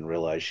didn't even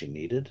realize she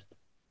needed.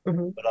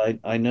 Hmm. But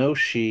I know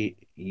she,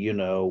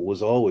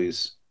 was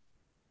always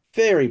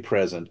very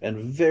present and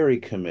very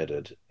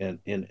committed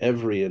in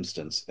every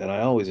instance. And I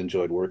always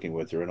enjoyed working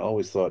with her and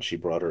always thought she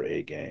brought her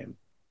A game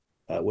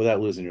without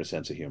losing her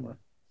sense of humor.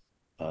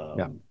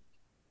 yeah. Um,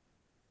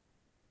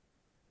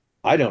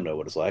 I don't know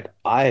what it's like.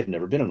 I have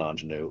never been an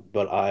ingenue,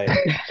 but I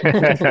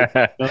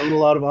known a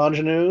lot of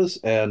ingenues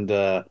and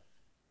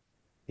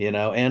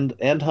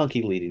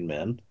hunky leading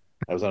men.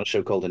 I was on a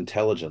show called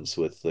Intelligence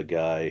with the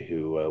guy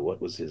who,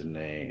 what was his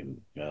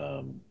name?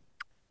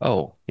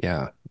 Oh,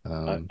 yeah.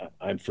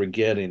 I'm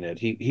forgetting it.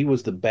 He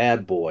was the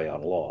bad boy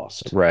on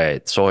Lost.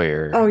 Right.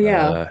 Sawyer. Oh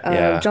yeah.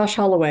 Yeah. Josh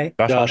Holloway.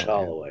 Josh Josh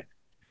Holloway. Holloway.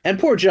 And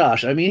poor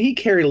Josh, I mean, he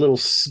carried a little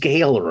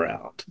scale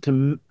around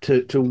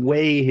to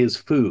weigh his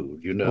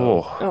food, you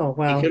know. Oh, Oh,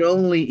 He could wow.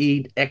 only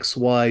eat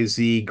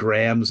XYZ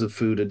grams of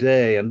food a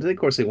day. And of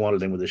course, they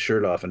wanted him with his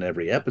shirt off in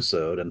every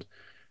episode. And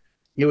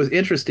it was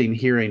interesting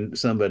hearing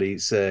somebody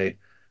say,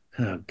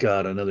 "Oh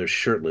God, another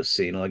shirtless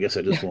scene. Well, I guess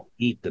I just won't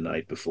eat the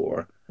night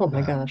before." Oh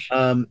my gosh.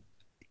 Um,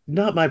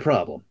 Not my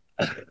problem.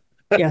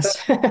 Yes.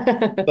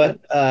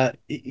 But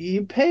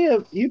you pay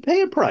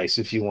a price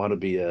if you want to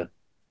be a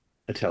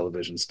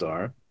television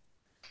star.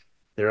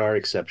 There are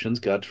exceptions.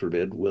 God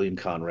forbid, William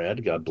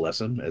Conrad, God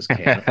bless him, as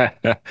canon,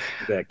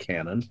 that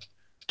canon.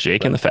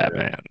 Jake and But the Fat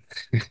Man.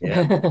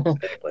 yeah,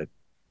 exactly.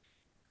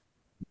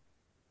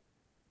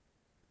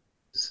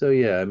 So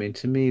yeah, I mean,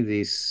 to me,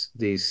 these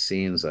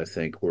scenes, I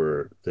think,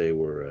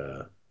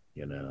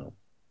 you know,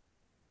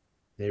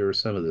 they were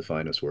some of the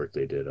finest work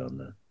they did on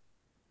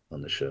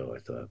the show. I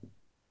thought.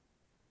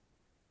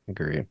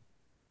 Agree. And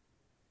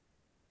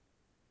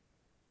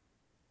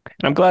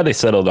I'm glad they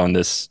settled on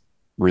this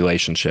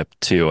relationship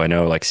too. I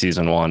know like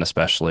season one,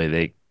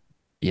 especially,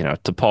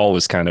 T'Pol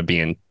was kind of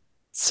being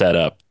set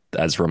up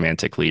as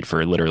romantic lead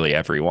for literally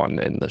everyone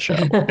in the show.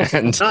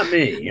 And Not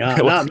me,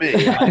 it was, not me.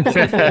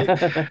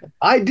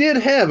 I did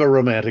have a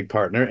romantic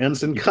partner,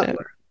 Ensign you did.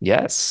 Cutler.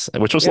 Yes,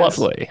 which was Yes.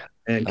 lovely.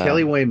 And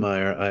Kelly Um,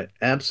 Waymeyer, I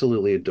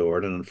absolutely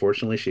adored. And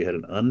unfortunately, she had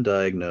an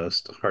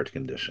undiagnosed heart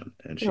condition.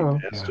 And she Oh,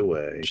 passed yeah,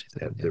 away she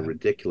did, at the yeah.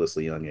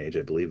 ridiculously young age,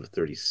 I believe, of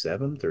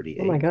 37,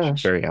 oh my 38.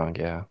 gosh. Very young,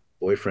 yeah.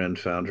 Boyfriend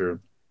found her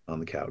on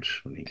the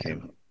couch when he Yeah.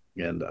 came home.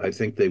 And I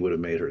think they would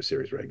have made her a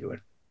series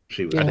regular.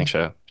 She I was, Yeah. think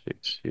so.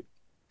 She,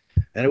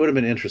 and it would have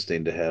been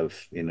interesting to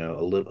have,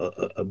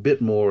 a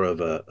bit more of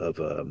a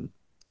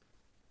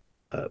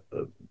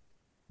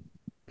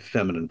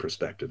feminine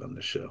perspective on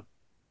this show.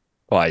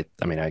 well,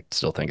 I mean, I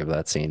still think of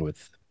that scene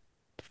with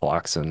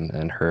Phlox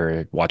and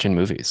her watching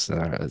movies.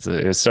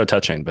 It was so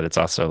touching, but it's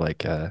also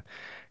like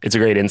it's a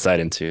great insight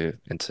into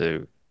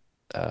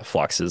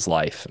Phlox's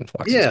life and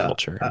Phlox's Yeah,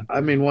 culture.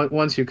 I mean,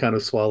 once you kind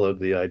of swallowed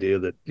the idea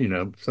that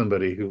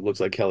somebody who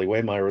looks like Kelly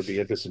Waymeyer would be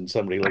interested in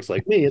somebody who looks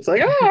like me, it's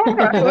like, oh, all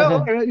right, well,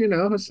 all right,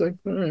 it's like,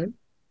 all right,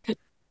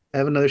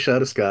 have another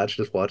shot of scotch,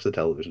 just watch the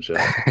television show.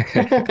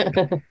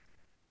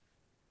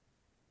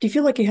 Do you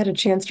feel like you had a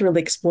chance to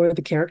really explore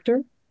the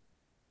character?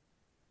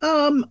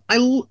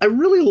 I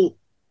really,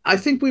 I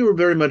think we were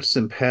very much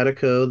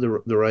simpatico, the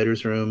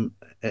writers' room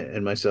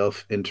and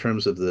myself, in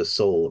terms of the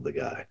soul of the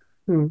guy.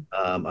 Hmm.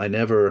 I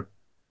never,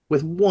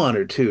 with one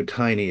or two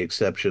tiny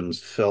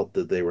exceptions, felt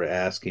that they were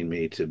asking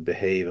me to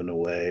behave in a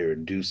way or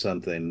do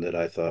something that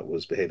I thought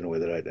was behave in a way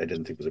that I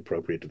didn't think was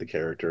appropriate to the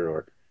character,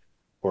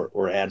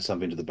 or add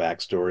something to the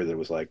backstory that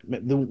was like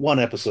the one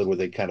episode where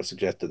they kind of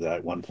suggested that I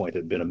at one point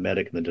had been a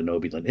medic in the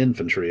Denobulan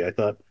infantry. I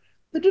thought,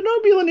 the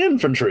Denobulan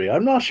infantry.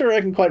 I'm not sure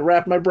I can quite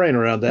wrap my brain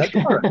around that.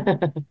 But all right.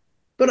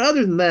 But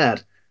other than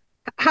that,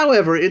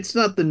 however, it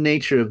wasn't the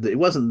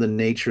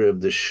nature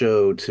of the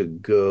show to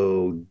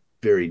go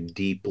very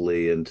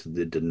deeply into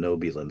the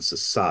Denobulan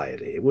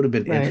society. It would have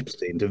been Right.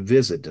 interesting to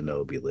visit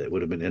Denobula. It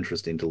would have been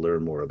interesting to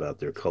learn more about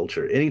their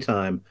culture.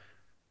 Anytime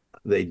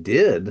they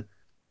did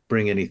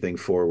bring anything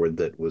forward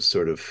that was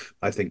sort of,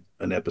 I think,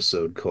 an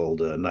episode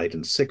called Night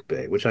in Sick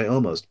Bay, which I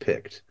almost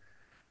picked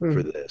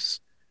for Hmm.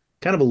 this.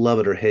 Kind of a love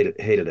it or hate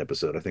it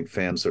episode. I think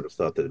fans sort of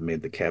thought that it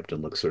made the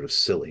captain look sort of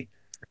silly.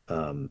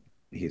 Um,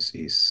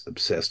 he's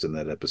obsessed in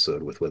that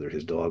episode with whether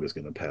his dog is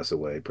going to pass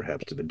away,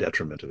 perhaps to the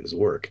detriment of his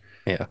work.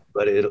 Yeah.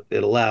 But it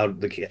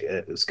allowed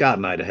Scott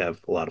and I to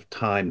have a lot of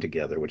time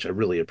together, which I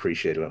really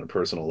appreciated on a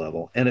personal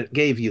level, and it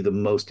gave you the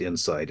most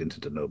insight into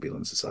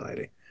Denobulan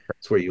society.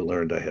 It's where you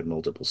learned I had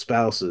multiple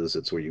spouses.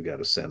 It's where you got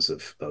a sense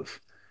of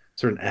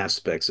certain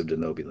aspects of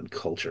Denobulan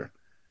culture.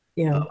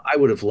 Yeah. I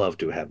would have loved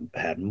to have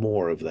had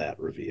more of that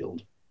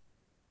revealed.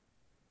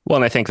 Well,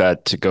 and I think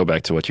that to go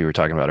back to what you were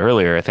talking about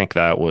earlier, I think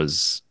that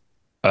was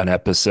an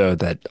episode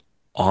that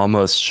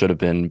almost should have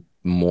been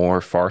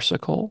more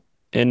farcical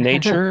in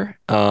nature.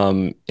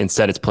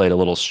 Instead, it's played a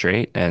little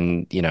straight.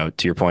 And, to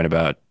your point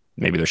about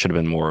maybe there should have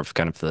been more of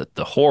kind of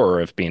the horror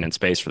of being in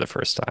space for the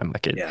first time.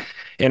 Like Yeah,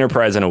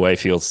 Enterprise in a way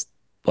feels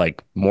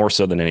like more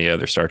so than any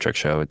other Star Trek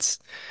show.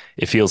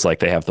 It feels like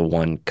they have the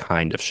one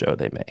kind of show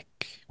they make.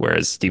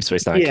 Whereas Deep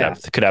Space Nine yeah.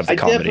 could have the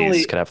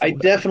comedies, could have the I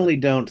whatever. definitely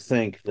don't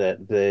think that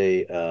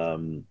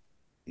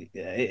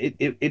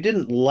it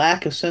didn't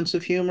lack a sense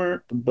of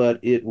humor, but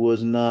it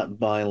was not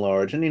by and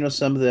large. And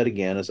some of that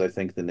again is I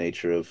think the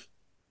nature of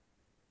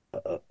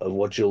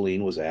what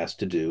Jolene was asked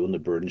to do and the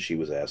burden she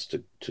was asked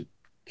to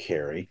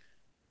carry.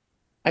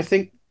 I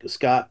think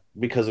Scott,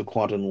 because of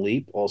Quantum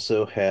Leap,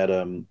 also had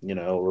a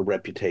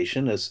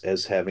reputation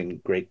as having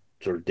great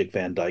sort of Dick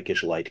Van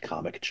Dyke-ish light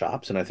comic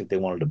chops, and I think they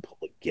wanted to pull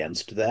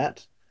against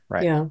that.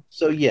 Right. Yeah.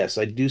 So yes,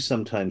 I do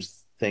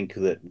sometimes think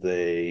that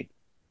they,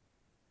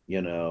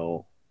 you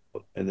know,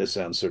 and this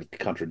sounds sort of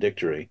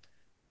contradictory,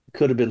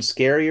 could have been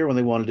scarier when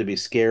they wanted to be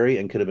scary,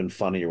 and could have been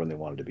funnier when they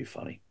wanted to be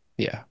funny.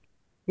 Yeah.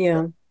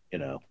 Yeah. You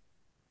know,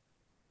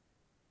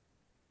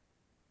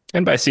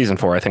 And by season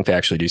four, I think they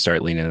actually do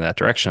start leaning in that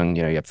direction.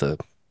 You have the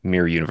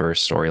mirror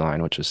universe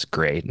storyline, which is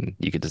great, and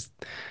you could just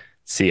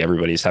see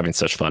everybody's having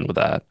such fun with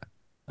that.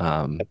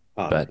 Connor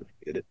But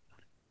hated it.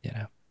 you know,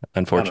 Connor,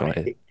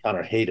 unfortunately,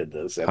 Connor hated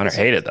those Connor episodes.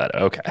 hated that.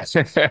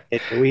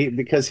 Okay.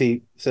 Because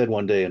he said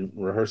one day in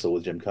rehearsal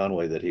with Jim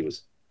Conway that he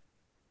was,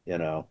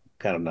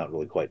 kind of not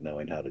really quite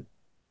knowing how to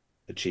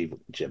achieve what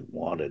Jim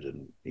wanted.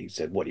 And he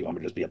said, "What do you want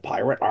me to just be a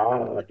pirate?"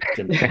 Arr!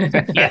 Jim Conway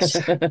said, "Yes,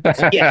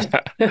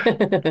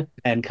 yes."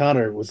 And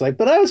Connor was like,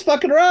 "But I was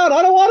fucking around.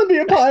 I don't want to be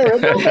a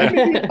pirate. Don't make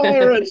me be a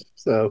pirate."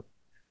 So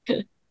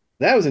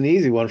that was an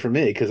easy one for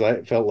me because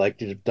I felt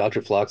like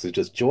Dr. Phlox is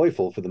just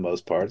joyful for the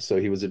most part. So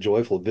he was a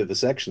joyful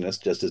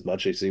vivisectionist just as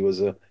much as he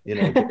was a,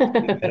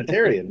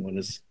 humanitarian when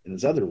in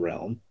his other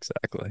realm.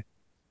 Exactly.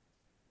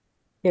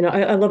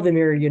 I love the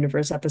Mirror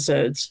Universe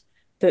episodes.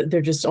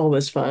 They're just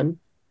always fun.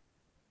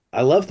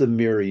 I love the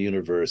Mirror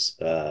Universe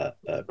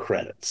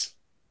credits.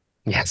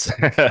 Yes.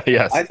 I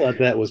Yes. thought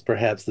that was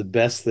perhaps the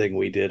best thing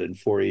we did in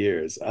 4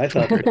 years. I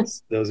thought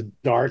those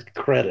dark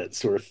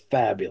credits were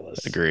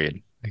fabulous.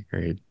 Agreed.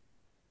 Agreed.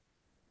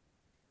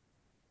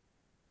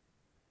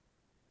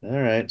 All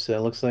right, so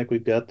it looks like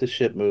we've got the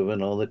ship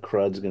moving. All the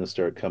crud's going to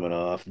start coming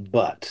off,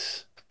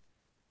 but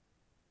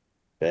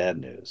bad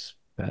news.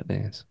 Bad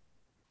days.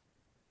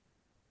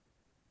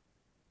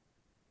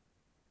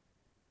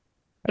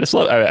 I just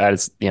love. I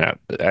just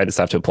I just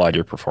have to applaud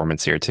your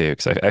performance here too,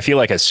 because I feel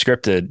like as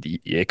scripted,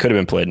 it could have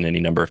been played in any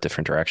number of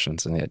different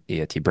directions, and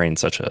yet you bring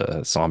such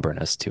a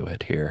somberness to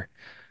it here.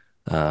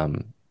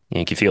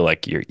 You can feel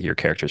like your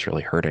character's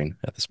really hurting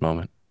at this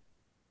moment.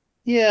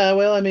 Yeah,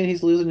 well, I mean,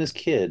 he's losing his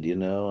kid,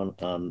 on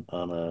one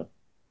of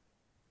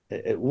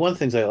the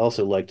things I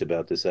also liked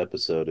about this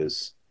episode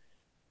is,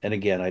 and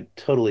again, I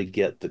totally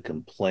get the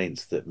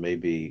complaints that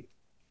maybe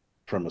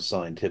from a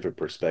scientific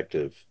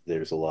perspective,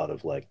 there's a lot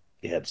of like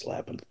head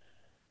slapping,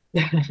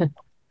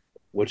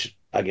 which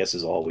I guess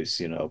is always,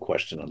 a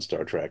question on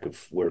Star Trek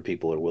of where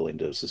people are willing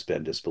to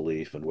suspend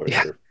disbelief and where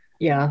Yeah, they're.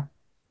 Yeah.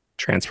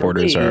 For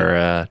transporters me,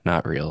 are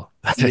not real.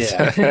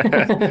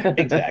 yeah,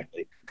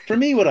 exactly. For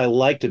me, what I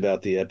liked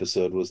about the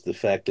episode was the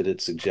fact that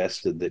it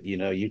suggested that,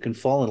 you can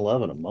fall in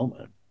love in a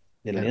moment,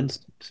 in an Yeah,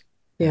 instant.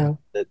 yeah,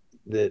 Yeah.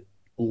 That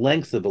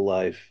length of a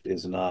life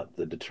is not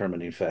the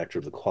determining factor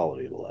of the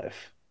quality of a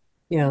life.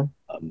 Yeah.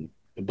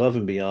 Above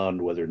and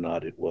beyond whether or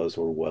not it was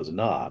or was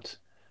not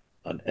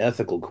an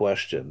ethical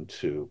question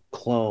to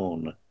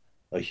clone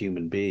a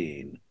human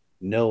being,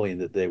 knowing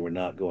that they were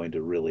not going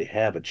to really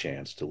have a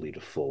chance to lead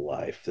a full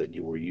life, that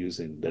you were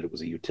using, that it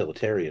was a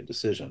utilitarian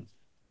decision.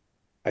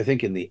 I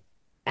think in the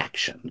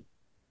action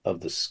of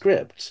the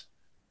script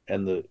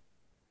and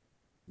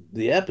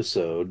the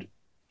episode,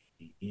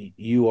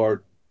 you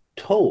are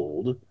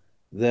told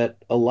that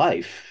a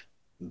life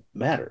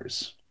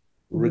matters,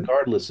 Mhm.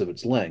 regardless of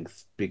its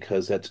length,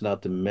 because that's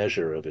not the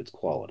measure of its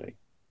quality.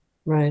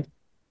 Right.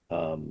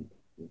 Um,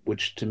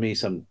 which to me,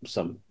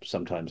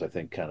 sometimes I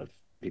think kind of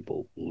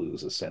people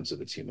lose a sense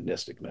of its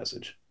humanistic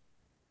message.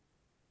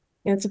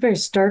 Yeah, it's a very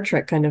Star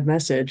Trek kind of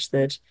message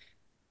that,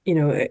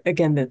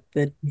 again, that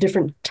the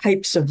different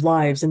types of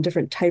lives and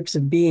different types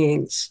of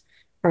beings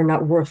are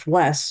not worth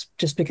less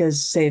just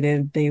because, say,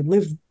 they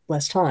live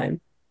less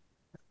time.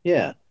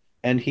 Yeah,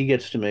 and he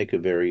gets to make a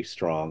very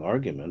strong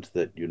argument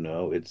that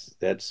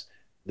it's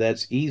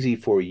that's easy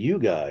for you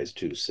guys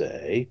to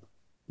say,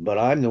 but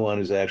I'm the one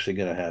who's actually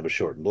going to have a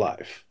shortened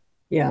life.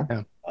 Yeah.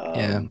 yeah,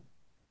 yeah. Um,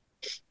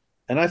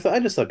 and I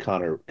just thought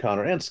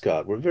Connor and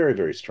Scott were very,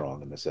 very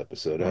strong in this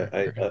episode.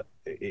 Or,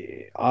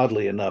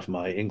 Oddly enough,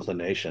 my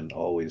inclination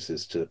always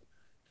is to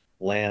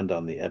land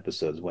on the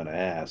episodes when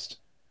asked,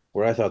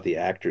 where I thought the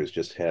actors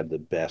just had the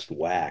best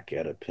whack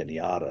at a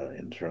pinata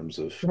in terms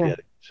of Yeah.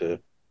 getting to,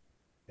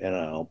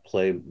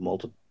 play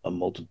a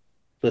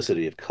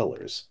multiplicity of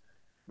colors.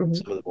 Mhm.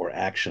 Some of the more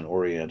action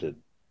oriented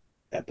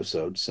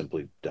episodes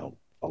simply don't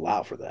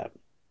allow for that.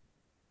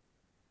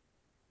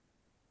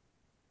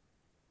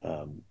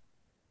 Um,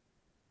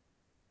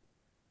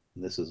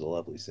 this is a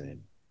lovely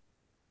scene.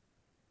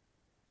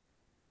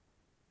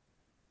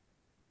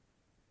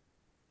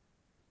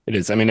 it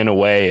is. I mean, in a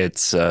way,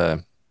 it's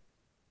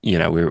we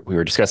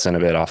were discussing a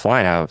bit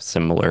offline how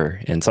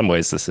similar in some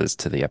ways this is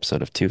to the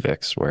episode of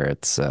Tuvix, where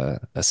it's a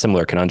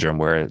similar conundrum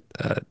where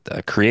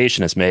a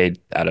creation is made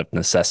out of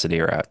necessity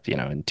or out,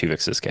 in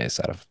Tuvix's case,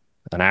 out of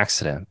an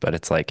accident. But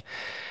it's like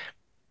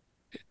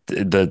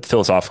the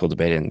philosophical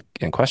debate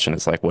in question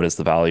is like, what is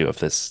the value of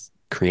this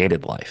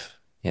created life,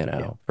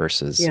 Yeah,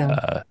 versus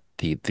Yeah.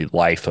 the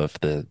life of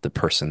the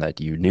person that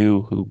you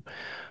knew who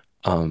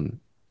um,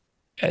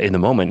 in the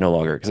moment no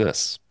longer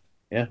exists.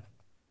 yeah.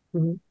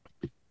 Mhm.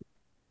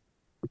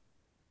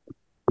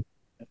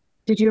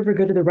 Did you ever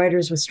go to the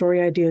writers with story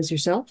ideas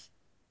yourself?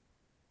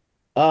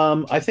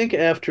 I think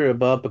after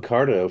Bob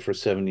Picardo for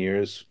 7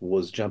 years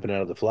was jumping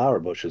out of the flower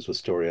bushes with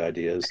story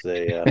ideas,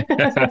 they had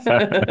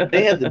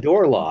the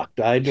door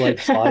locked. I'd like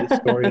slide a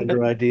story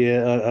under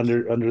idea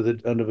under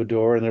the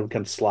door, and they were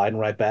kind of sliding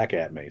right back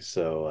at me.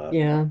 So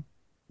Yeah.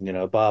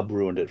 Bob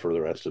ruined it for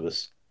the rest of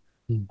us.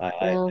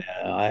 Well,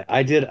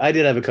 I did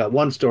have a cut.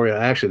 One story.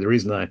 Actually, the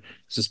reason I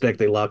suspect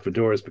they locked the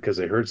door is because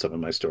they heard some of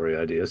my story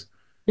ideas.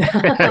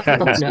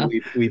 oh So no.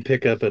 we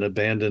pick up an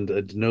abandoned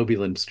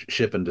denobulant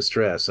ship in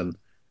distress, and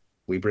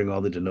we bring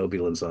all the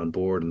denobulants on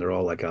board, and they're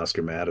all like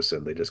Oscar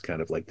Madison. They just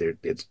kind of like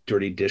it's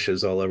dirty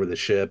dishes all over the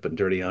ship and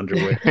dirty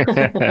underwear,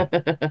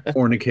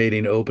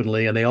 fornicating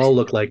openly, and they all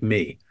look like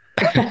me.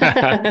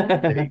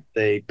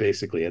 They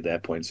basically at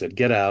that point said,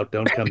 "Get out,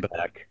 don't come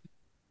back."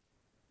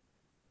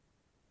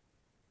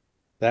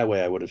 That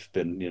way, I would have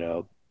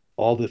been,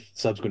 all the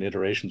subsequent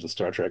iterations of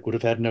Star Trek would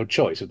have had no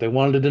choice. If they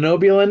wanted a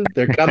Denobulan,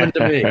 they're coming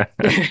to me.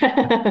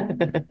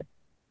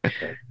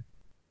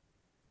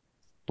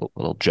 But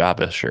Little job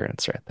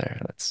assurance right there.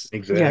 That's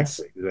Yes.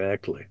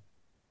 exactly.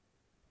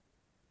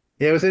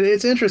 Yeah,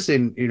 it's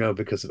interesting,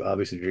 because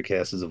obviously if your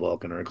cast is a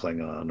Vulcan or a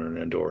Klingon or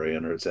an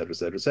Andorian or et cetera, et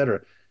cetera, et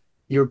cetera,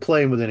 you're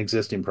playing within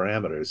existing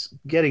parameters.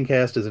 Getting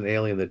cast as an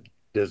alien that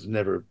has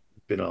never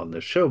been on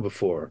the show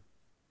before,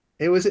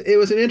 it was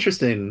an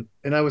interesting,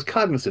 and I was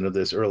cognizant of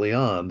this early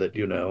on that,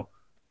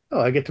 oh,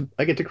 I get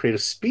to create a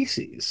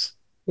species.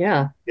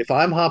 Yeah. If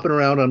I'm hopping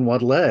around on one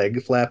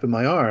leg, flapping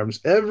my arms,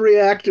 every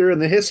actor in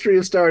the history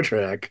of Star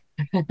Trek,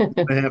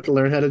 I have to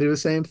learn how to do the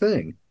same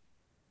thing.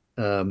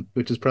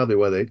 Which is probably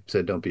why they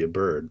said don't be a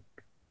bird.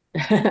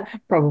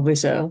 Probably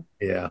so.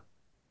 Yeah.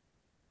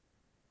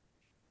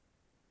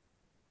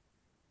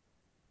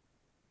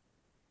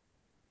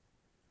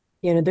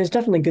 There's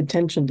definitely good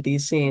tension to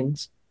these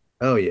scenes.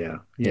 Oh yeah.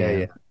 Yeah, yeah.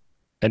 yeah.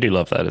 I do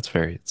love that. It's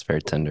very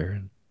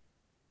tender.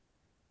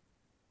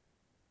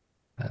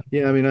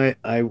 Yeah, I mean,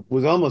 I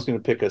was almost going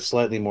to pick a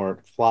slightly more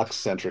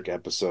Phlox-centric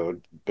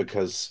episode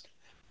because,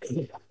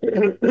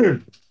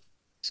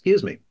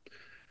 excuse me,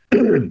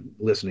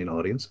 listening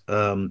audience.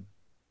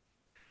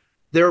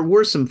 There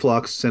were some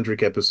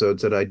Phlox-centric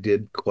episodes that I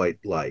did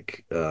quite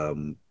like.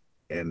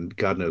 And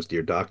God knows,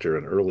 Dear Doctor,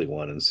 an early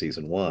one in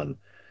season one,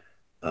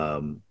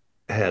 um,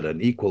 had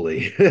an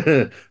equally,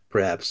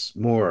 perhaps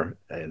more,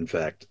 in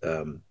fact,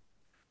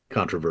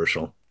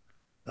 controversial,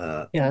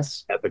 uh,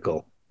 Yes.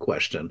 ethical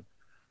question.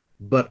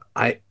 But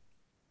I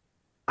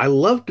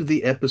loved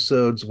the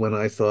episodes when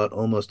I thought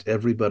almost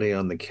everybody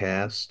on the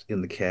cast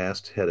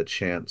had a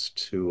chance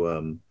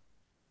to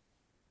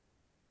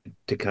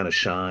kind of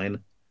shine.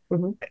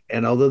 Hmm.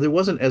 And although there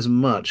wasn't as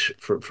much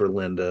for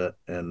Linda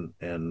and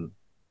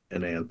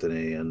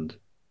Anthony and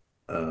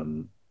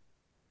um,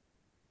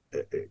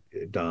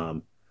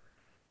 Dom,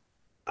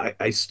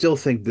 I still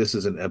think this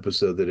is an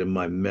episode that, in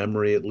my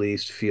memory at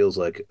least, feels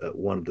like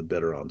one of the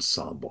better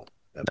ensemble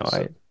No, I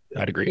episodes.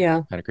 I'd agree.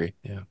 Yeah. I'd agree.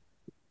 Yeah.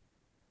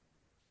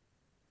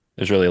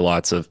 There's really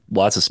lots of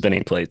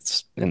spinning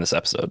plates in this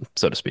episode,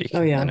 so to Oh speak.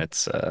 yeah. And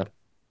it's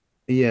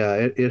Yeah,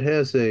 it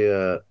has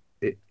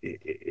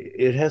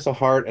it has a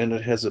heart and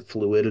it has a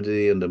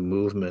fluidity and a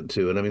movement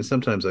to it. I mean,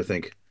 sometimes I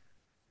think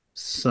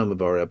some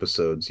of our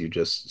episodes you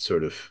just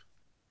sort of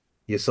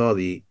you saw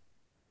the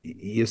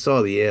you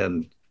saw the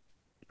end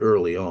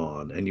early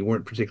on and you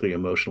weren't particularly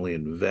emotionally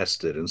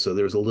invested. And so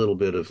there was a little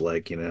bit of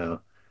like,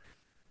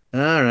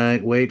 all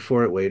right, wait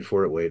for it, wait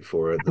for it, wait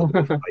for it. There'll be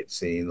a fight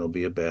scene, there'll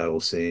be a battle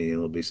scene,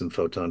 there'll be some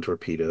photon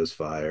torpedoes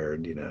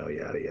fired, yada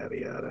yada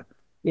yada.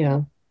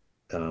 Yeah.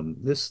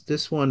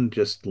 This one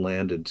just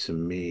landed to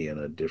me in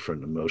a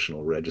different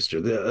emotional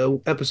register.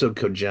 The episode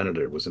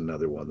Cogenitor was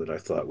another one that I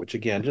thought, which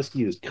again just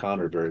used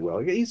Connor very well.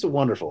 He's a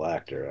wonderful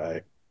actor.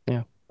 I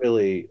yeah.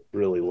 really,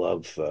 really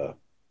love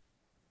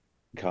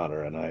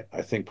Connor, and I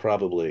think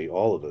probably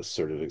all of us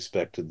sort of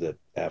expected that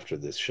after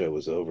this show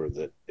was over,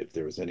 that if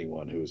there was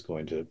anyone who was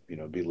going to,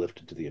 be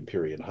lifted to the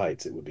Empyrean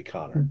heights, it would be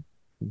Connor.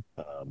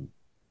 Um,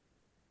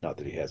 Not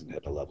that he hasn't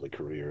had a lovely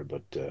career,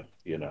 but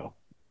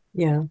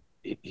Yeah.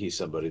 he's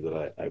somebody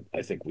that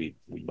I think we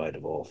might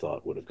have all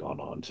thought would have gone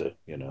on to,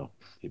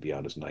 he'd be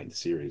on his ninth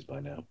series by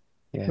now.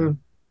 Yeah. Hmm.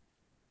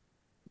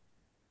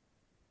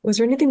 Was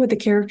there anything with the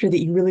character that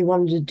you really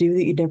wanted to do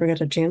that you never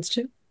got a chance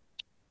to?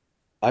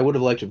 I would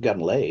have liked to have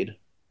gotten laid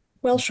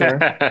Well, sure.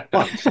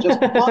 once, just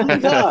one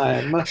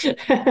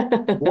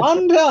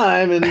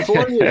time in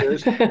 4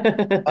 years.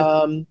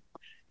 Um,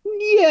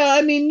 yeah,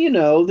 I mean,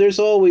 there's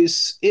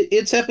always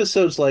it's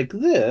episodes like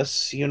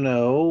this,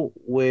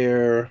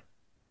 where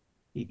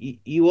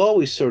you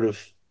always sort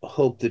of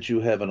hope that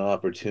you have an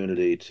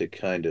opportunity to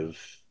kind of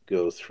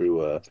go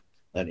through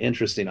an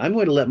interesting. I'm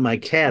going to let my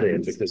cat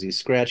in because he's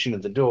scratching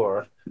at the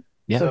door.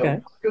 Yeah. So Okay.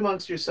 talk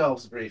amongst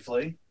yourselves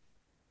briefly.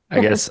 I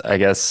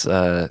guess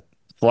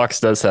Phlox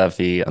does have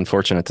the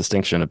unfortunate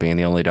distinction of being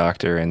the only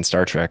doctor in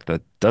Star Trek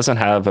that doesn't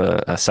have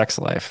a sex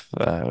life,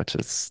 which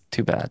is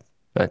too bad.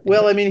 But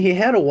Well, I mean, he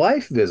had a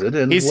wife visit,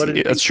 and he's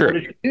that's what true.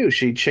 did she do?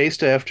 She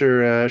chased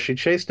after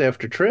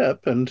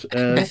Trip, and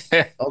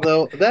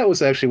although that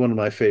was actually one of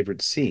my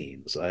favorite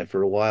scenes, I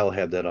for a while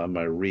had that on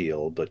my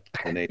reel, but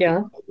an agent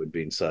Yeah. would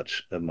being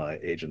such, my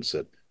agent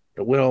said,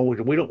 "Well,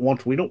 we don't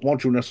want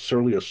you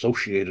necessarily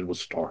associated with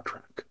Star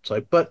Trek." It's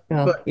like, but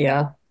Oh,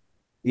 yeah.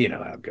 you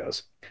know how it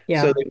goes. So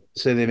Yeah.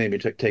 they made me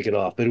take it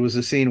off, but it was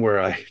a scene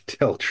where I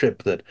tell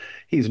Trip that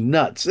he's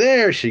nuts.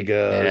 There she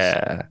goes.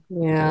 Yeah.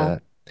 Look at Yeah.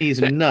 that.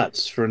 He's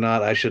nuts for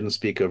not. I shouldn't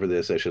speak over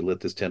this. I should let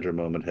this tender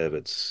moment have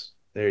its.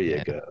 There you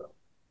Yeah. go.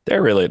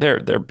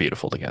 They're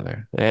beautiful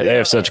together. They They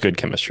have such are. good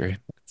chemistry.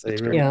 They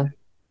It's great. really.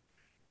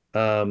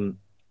 Yeah. Um,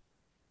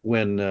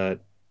 when uh,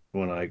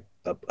 when I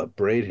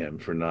upbraid him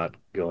for not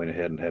going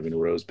ahead and having a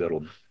rose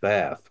petal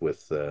bath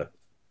with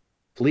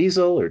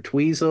Fleasel or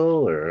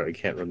Tweezle or I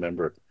can't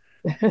remember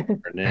her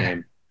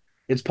name.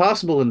 It's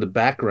possible in the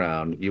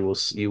background you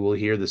will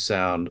hear the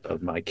sound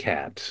of my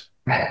cat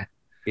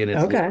in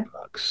its litter Okay.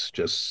 box.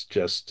 Just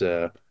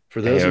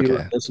for those Hey, of you who are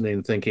okay.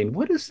 listening, thinking,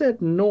 what is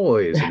that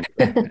noise?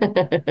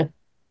 And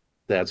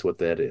that's what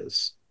that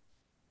is.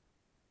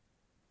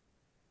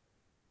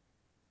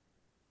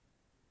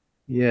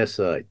 Yes,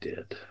 I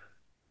did.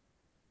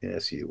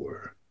 Yes, you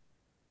were.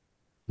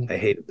 I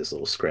hated this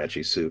little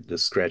scratchy suit.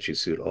 This scratchy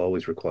suit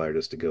always required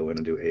us to go in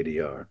and do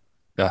ADR.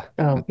 Yeah,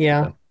 Oh,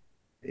 yeah.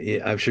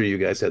 Yeah, I'm sure you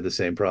guys had the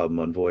same problem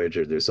on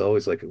Voyager. There's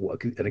always like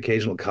an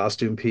occasional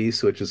costume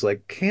piece, which is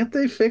like, can't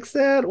they fix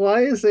that?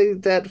 Why is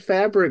that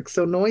fabric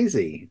so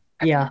noisy?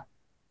 Yeah.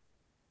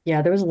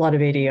 Yeah, there was a lot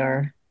of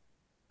ADR.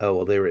 Oh,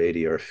 well, they were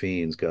ADR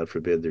fiends. God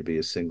forbid there be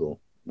a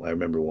single. I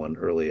remember one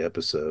early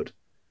episode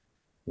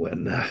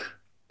when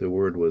the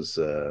word was,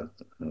 oh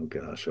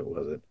gosh, what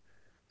was it?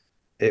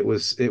 It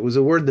was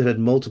a word that had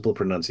multiple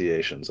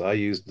pronunciations. I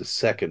used the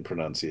second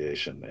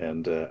pronunciation,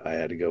 and I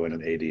had to go in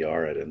and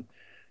ADR it. And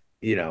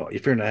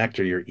if you're an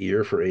actor, your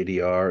ear for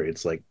ADR,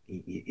 it's like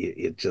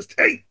it just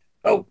hey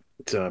oh.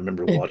 So I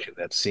remember watching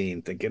that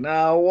scene, thinking,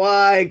 "Oh,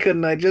 why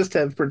couldn't I just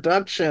have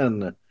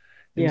production?"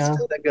 Yeah.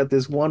 Instead, I got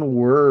this one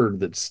word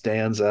that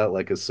stands out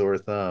like a sore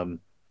thumb.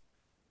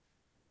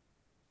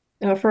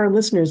 For our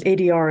listeners,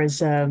 ADR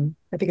is, I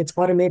think it's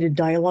automated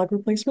dialogue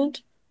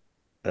replacement.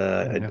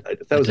 yeah.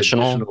 That was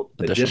Additional.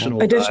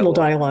 additional Additional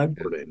dialogue dialogue.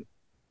 recording.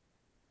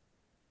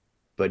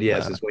 But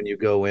yes, Uh, it's when you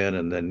go in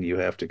and then you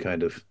have to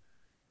kind of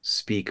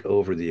speak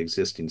over the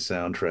existing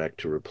soundtrack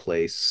to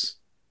replace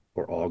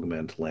or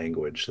augment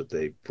language that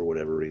they, for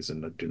whatever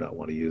reason, do not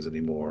want to use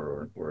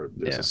anymore, or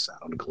there's a yeah.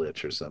 sound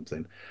glitch or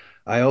something.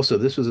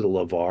 This was a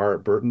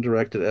LeVar Burton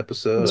directed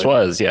episode. This I'd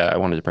was, yeah, I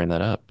wanted to bring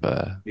that up.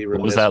 be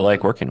What was remiss that like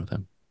not. working with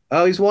him?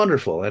 Oh, he's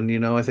wonderful,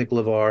 and I think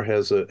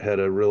LeVar had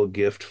a real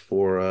gift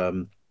for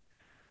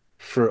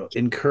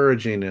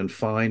encouraging and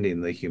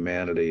finding the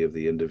humanity of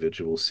the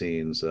individual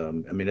scenes. I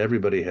mean,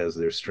 everybody has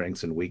their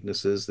strengths and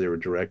weaknesses. There were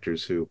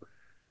directors who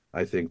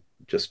I think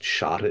just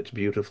shot it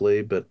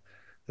beautifully. But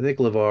I think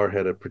LeVar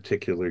had a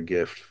particular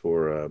gift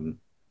for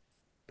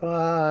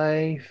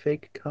bye,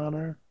 fake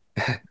Connor,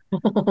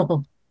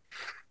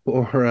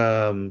 or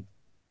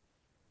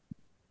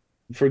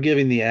for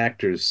giving the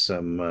actors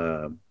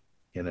some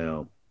you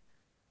know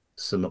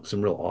some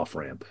real off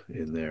ramp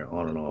in their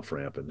on and off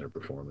ramp in their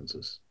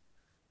performances.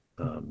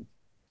 Um,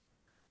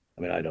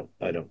 I mean, I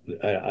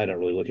don't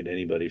really look at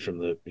anybody from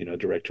the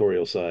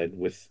directorial side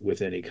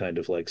with any kind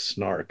of like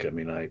snark. I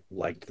mean, I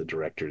liked the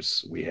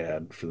directors we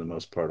had for the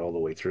most part all the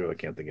way through. I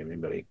can't think of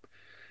anybody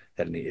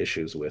had any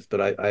issues with.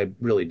 But I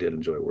really did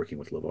enjoy working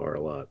with LeVar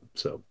a lot.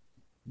 So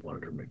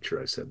wanted to make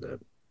sure I said that.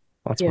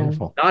 That's Yeah.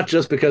 wonderful. Not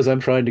just because I'm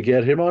trying to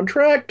get him on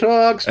Track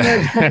Talks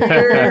next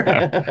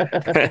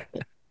year.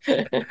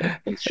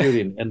 He's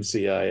shooting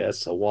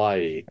NCIS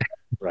Hawaii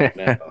right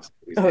now.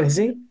 He's Oh, is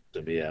he?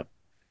 yeah.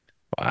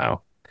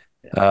 Wow.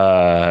 Yeah.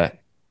 Uh,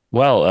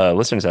 well,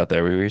 listeners out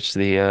there, we reached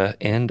the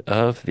end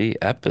of the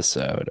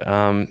episode.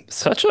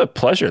 Such a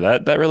pleasure.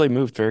 That really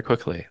moved very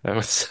quickly. That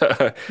was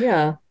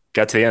Yeah.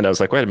 got to the end. I was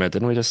like, wait a minute,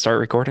 didn't we just start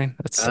recording?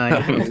 That's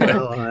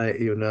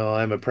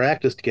I'm a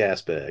practiced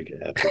gas bag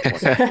after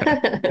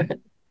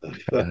 20.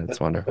 that's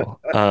wonderful.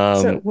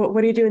 So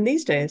what are you doing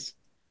these days?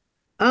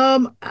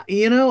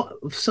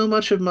 So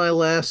much of my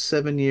last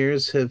 7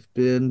 years have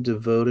been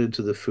devoted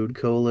to the Food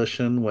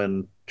Coalition.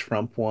 When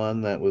Trump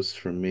won, that was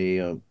for me,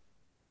 as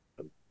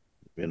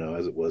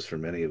it was for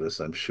many of us,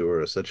 I'm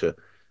sure, such a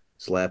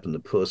slap in the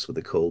puss with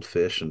a cold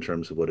fish in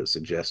terms of what it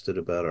suggested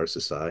about our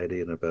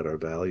society and about our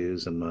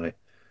values. And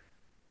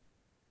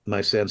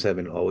my sense,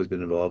 having always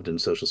been involved in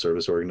social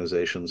service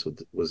organizations,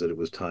 was that it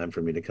was time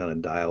for me to kind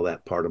of dial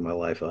that part of my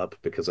life up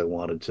because I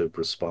wanted to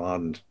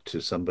respond to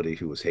somebody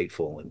who was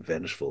hateful and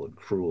vengeful and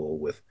cruel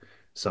with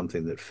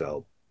something that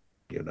felt,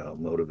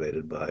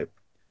 motivated by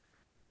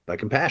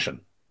compassion.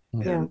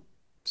 Yeah. And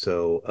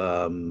so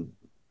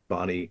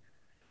Bonnie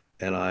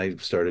and I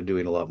started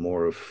doing a lot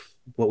more of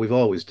what we've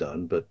always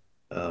done, but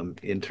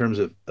in terms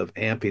of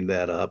amping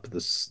that up,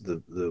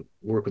 the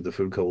work with the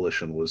Food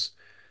Coalition was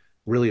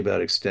really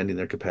about extending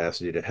their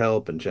capacity to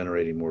help and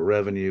generating more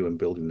revenue and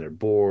building their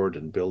board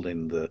and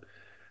building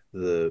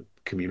the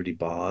community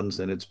bonds.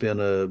 And it's been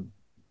a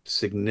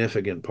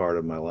significant part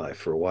of my life.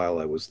 For a while,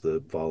 I was the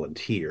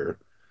volunteer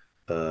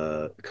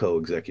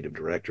co-executive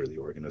director of the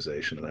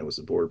organization, and I was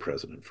the board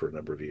president for a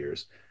number of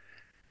years.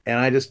 And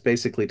I just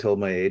basically told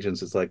my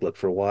agents, it's like, look,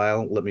 for a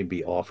while, let me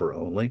be offer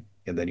only,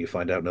 and then you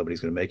find out nobody's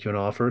going to make you an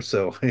offer.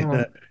 So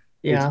Oh, it's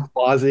yeah.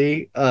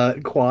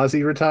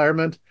 quasi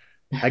retirement.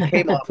 I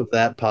came off of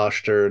that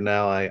posture.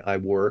 Now I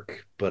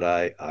work, but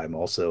I'm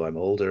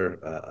older.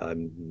 I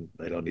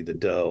don't need the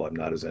dough. I'm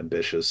not as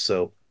ambitious.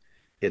 So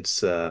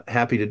it's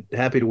happy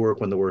to work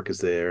when the work is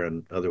there,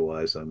 and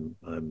otherwise I'm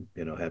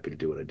happy to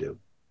do what I do.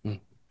 Mm.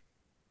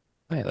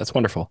 Hey, that's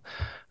wonderful.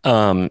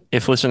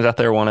 If listeners out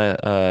there want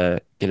to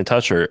get in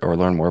touch or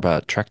learn more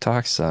about Trek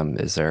Talks,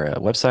 is there a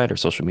website or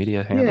social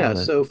media handle Yeah,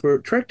 that? so for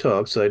Trek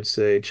Talks, I'd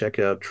say check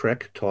out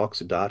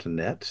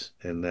trektalks.net,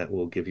 and that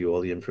will give you all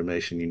the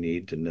information you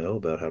need to know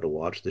about how to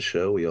watch the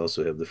show. We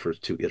also have the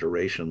first two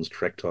iterations,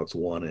 Trek Talks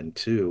 1 and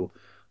 2,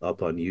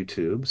 up on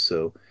YouTube.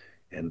 So,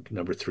 and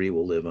number 3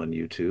 will live on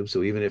YouTube.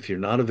 So even if you're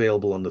not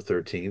available on the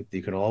 13th,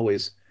 you can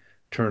always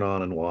turn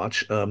on and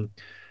watch.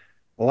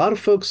 A lot of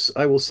folks,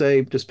 I will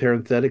say, just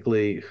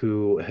parenthetically,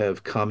 who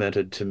have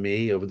commented to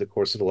me over the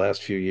course of the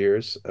last few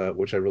years,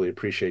 which I really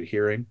appreciate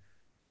hearing,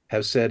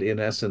 have said, in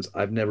essence,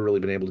 I've never really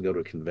been able to go to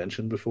a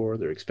convention before.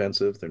 They're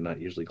expensive. They're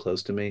not usually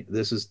close to me.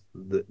 This is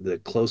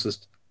the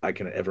closest I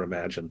can ever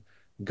imagine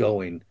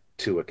going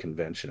to a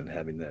convention and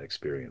having that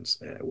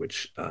experience,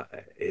 which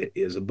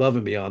is above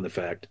and beyond the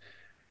fact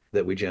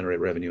that we generate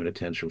revenue and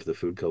attention for the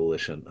Food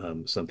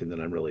Coalition, something that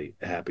I'm really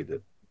happy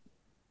that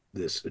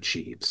this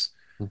achieves.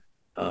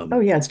 Oh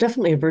Um, yeah, it's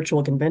definitely a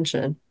virtual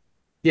convention.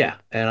 yeah,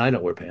 and I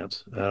don't wear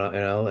pants. As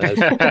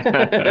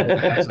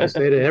I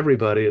say to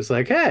everybody, it's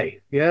like,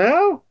 hey,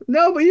 no,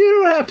 but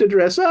you don't have to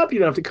dress up. You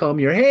don't have to comb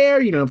your hair.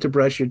 You don't have to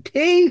brush your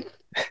teeth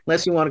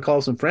unless you want to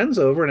call some friends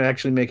over and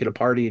actually make it a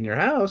party in your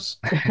house.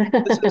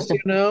 This is,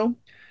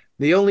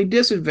 the only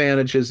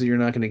disadvantage is that you're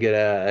not going to get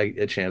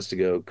a chance to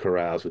go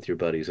carouse with your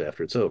buddies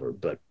after it's over.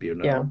 But,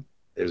 Yeah.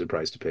 there's a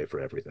price to pay for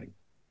everything.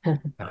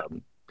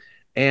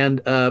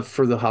 And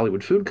for the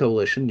Hollywood Food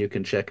Coalition, you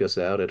can check us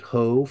out at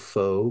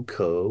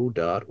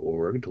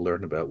hofoco.org to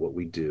learn about what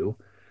we do.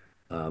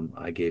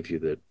 I gave you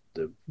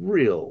the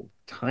real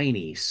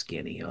tiny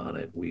skinny on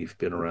it. We've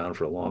been around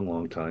for a long,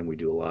 long time. We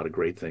do a lot of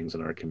great things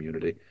in our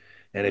community.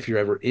 And if you're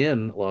ever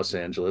in Los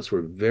Angeles,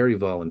 we're very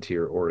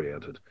volunteer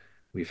oriented.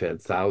 We've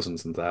had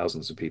thousands and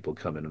thousands of people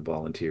come in and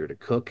volunteer to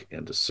cook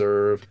and to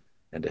serve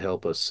and to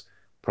help us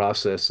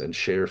process and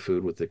share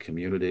food with the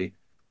community.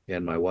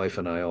 And my wife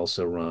and I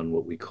also run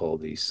what we call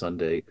the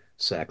Sunday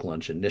Sack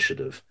Lunch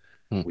Initiative.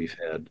 Hmm. We've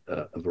had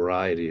a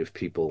variety of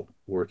people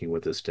working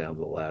with us down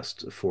the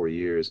last 4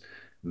 years,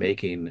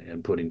 making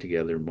and putting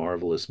together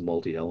marvelous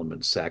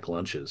multi-element sack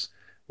lunches,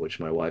 which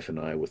my wife and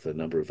I, with a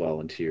number of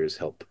volunteers,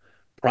 help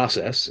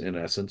process, in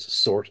essence,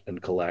 sort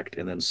and collect,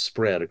 and then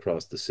spread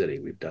across the city.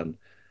 We've done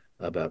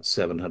about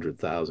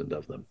 700,000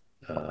 of them.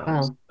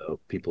 Wow. So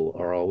people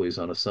are always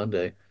on a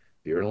Sunday. If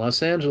you're in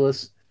Los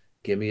Angeles,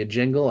 give me a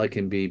jingle. I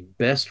can be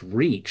best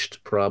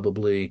reached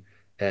probably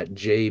at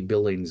J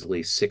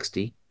Billingsley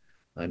 60.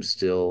 I'm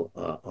still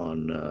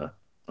on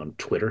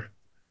Twitter.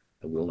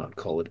 I will not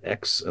call it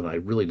X, and I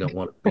really don't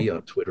want to be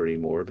on Twitter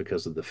anymore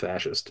because of the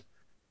fascist.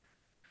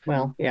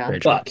 Well, yeah. Very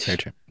true. Very But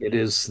true. it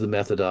is the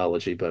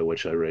methodology by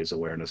which I raise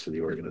awareness for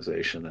the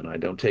organization, and I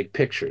don't take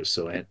pictures,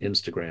 so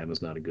Instagram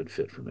is not a good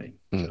fit for me.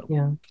 Mm. So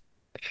Yeah.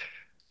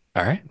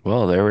 All right.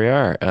 Well, there we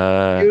are.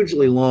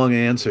 hugely long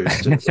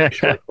answers to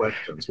short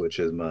questions, which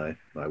is my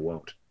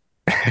won't.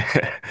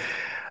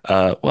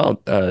 John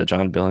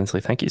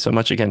Billingsley, thank you so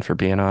much again for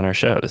being on our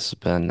show. This has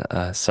been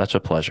such a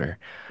pleasure.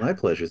 My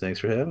pleasure. Thanks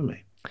for having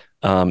me.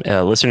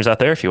 Listeners out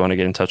there, if you want to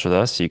get in touch with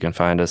us, you can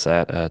find us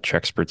at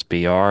Treksperts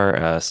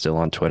BR, still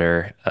on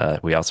Twitter.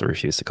 We also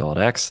refuse to call it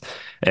X,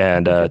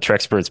 and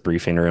Treksperts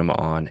Briefing Room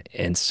on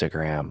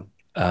Instagram.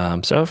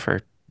 So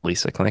for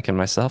Lisa Klink and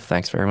myself,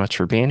 thanks very much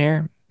for being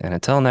here. And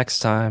until next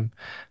time,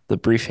 the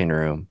briefing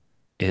room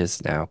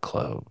is now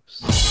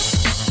closed.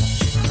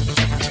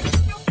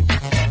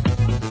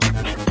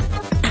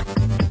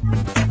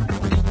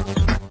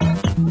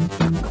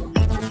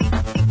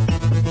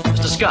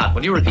 Scott,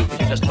 will you repeat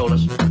what you just told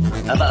us?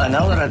 About an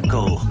hour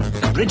ago,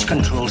 bridge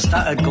control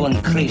started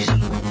going crazy.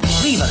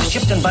 Levers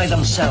shifting by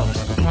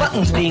themselves,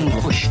 buttons being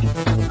pushed,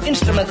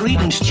 instrument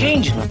readings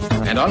changing.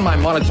 And on my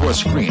monitor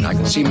screen, I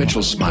could see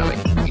Mitchell smiling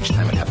each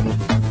time it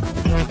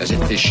happened, as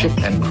if his ship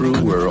and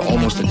crew were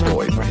almost a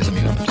toy for his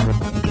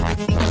amusement.